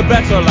boys in the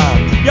better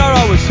land. You're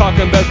always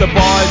talking about the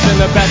boys in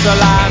the better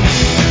land.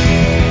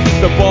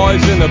 The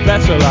boys in the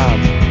better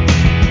land.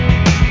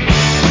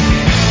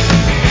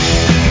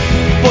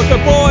 But the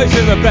boys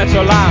in the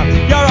better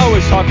land, you're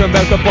always talking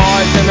about the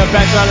boys in the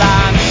better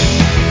land.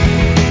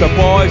 The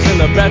boys in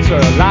the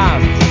better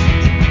land.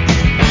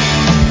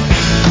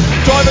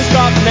 Driver's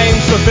got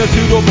names to fill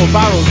 2 double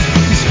barrels.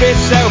 He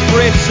spits out,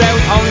 breathes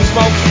out, only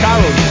smokes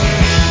carols.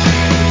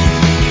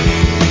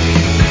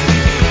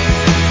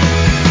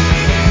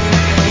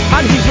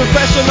 And he's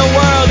refreshing the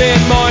world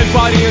in mind,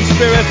 body and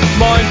spirit.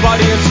 Mind,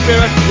 body and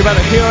spirit. You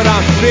better hear it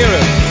and fear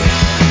it.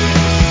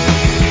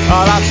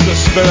 Oh, that's the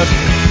spirit.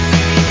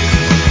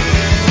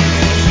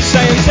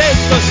 Saying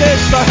sister,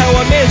 sister,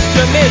 how I missed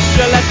you.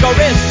 Let's go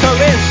wrist to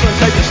wrist and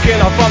take the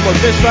skin off on my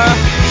blister.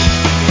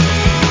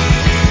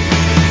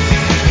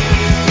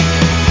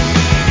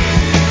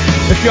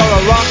 If you're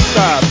a rock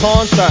star,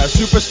 porn star,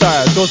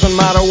 superstar, doesn't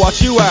matter what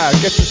you are,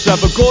 get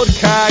yourself a good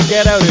car,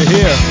 get out of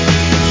here.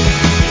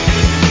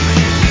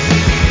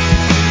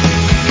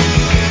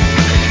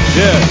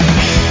 Yeah.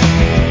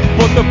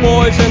 But the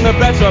boys in the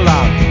better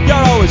land,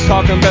 you're always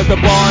talking about the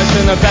boys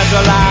in the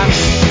better land.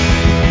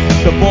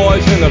 The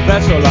boys in the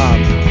better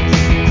land.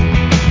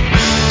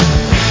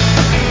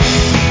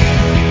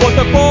 But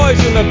the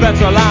boys in the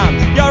better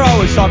land, you're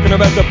always talking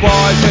about the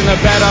boys in the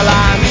better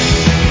land.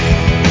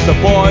 The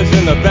boys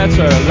in the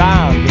better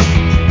land.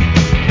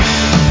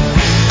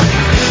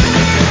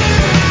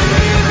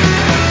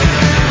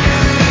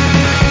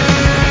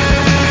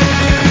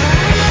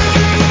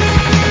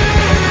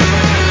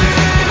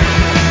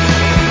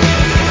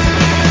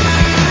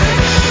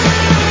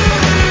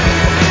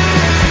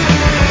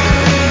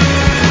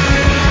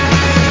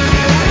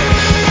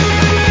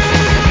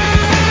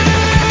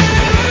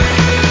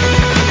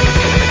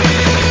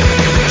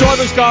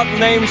 Driver's got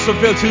names to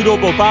fill 2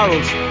 double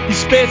barrels. He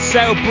spits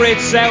out,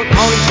 breathes out,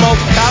 only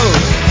smokes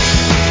carols.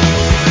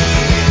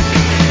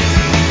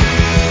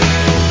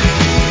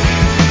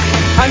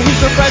 And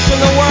he's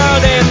refreshing the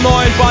world in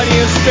mind, body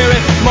and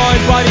spirit.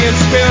 Mind, body and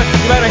spirit.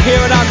 You better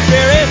hear it and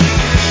fear it.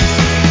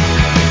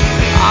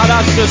 Ah,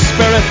 that's the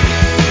spirit.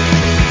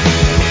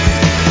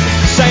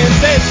 Saying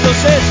sister,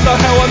 sister,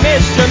 how I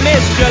missed you.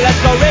 Let's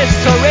go wrist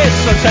to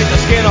wrist and take the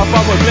skin off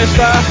on my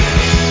blister.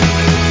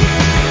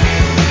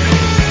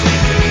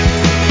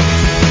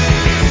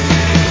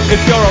 If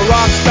you're a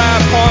rock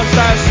star, porn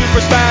star,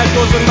 superstar,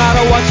 doesn't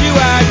matter what you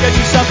are, get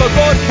yourself a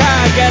good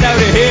car, get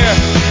out of here.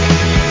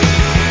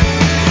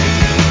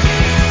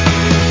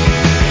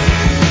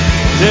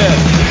 Yeah.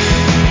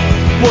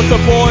 But the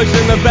boys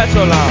in the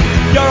better land,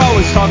 you're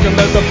always talking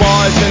about the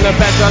boys in the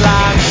better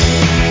land.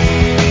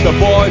 The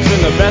boys in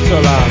the better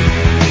land.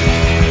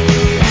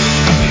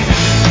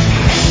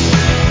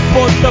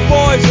 But the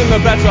boys in the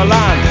better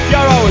land,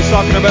 you're always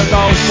talking about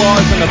those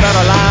boys in the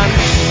better land.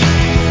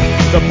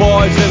 The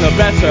boys in the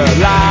better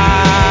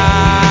land.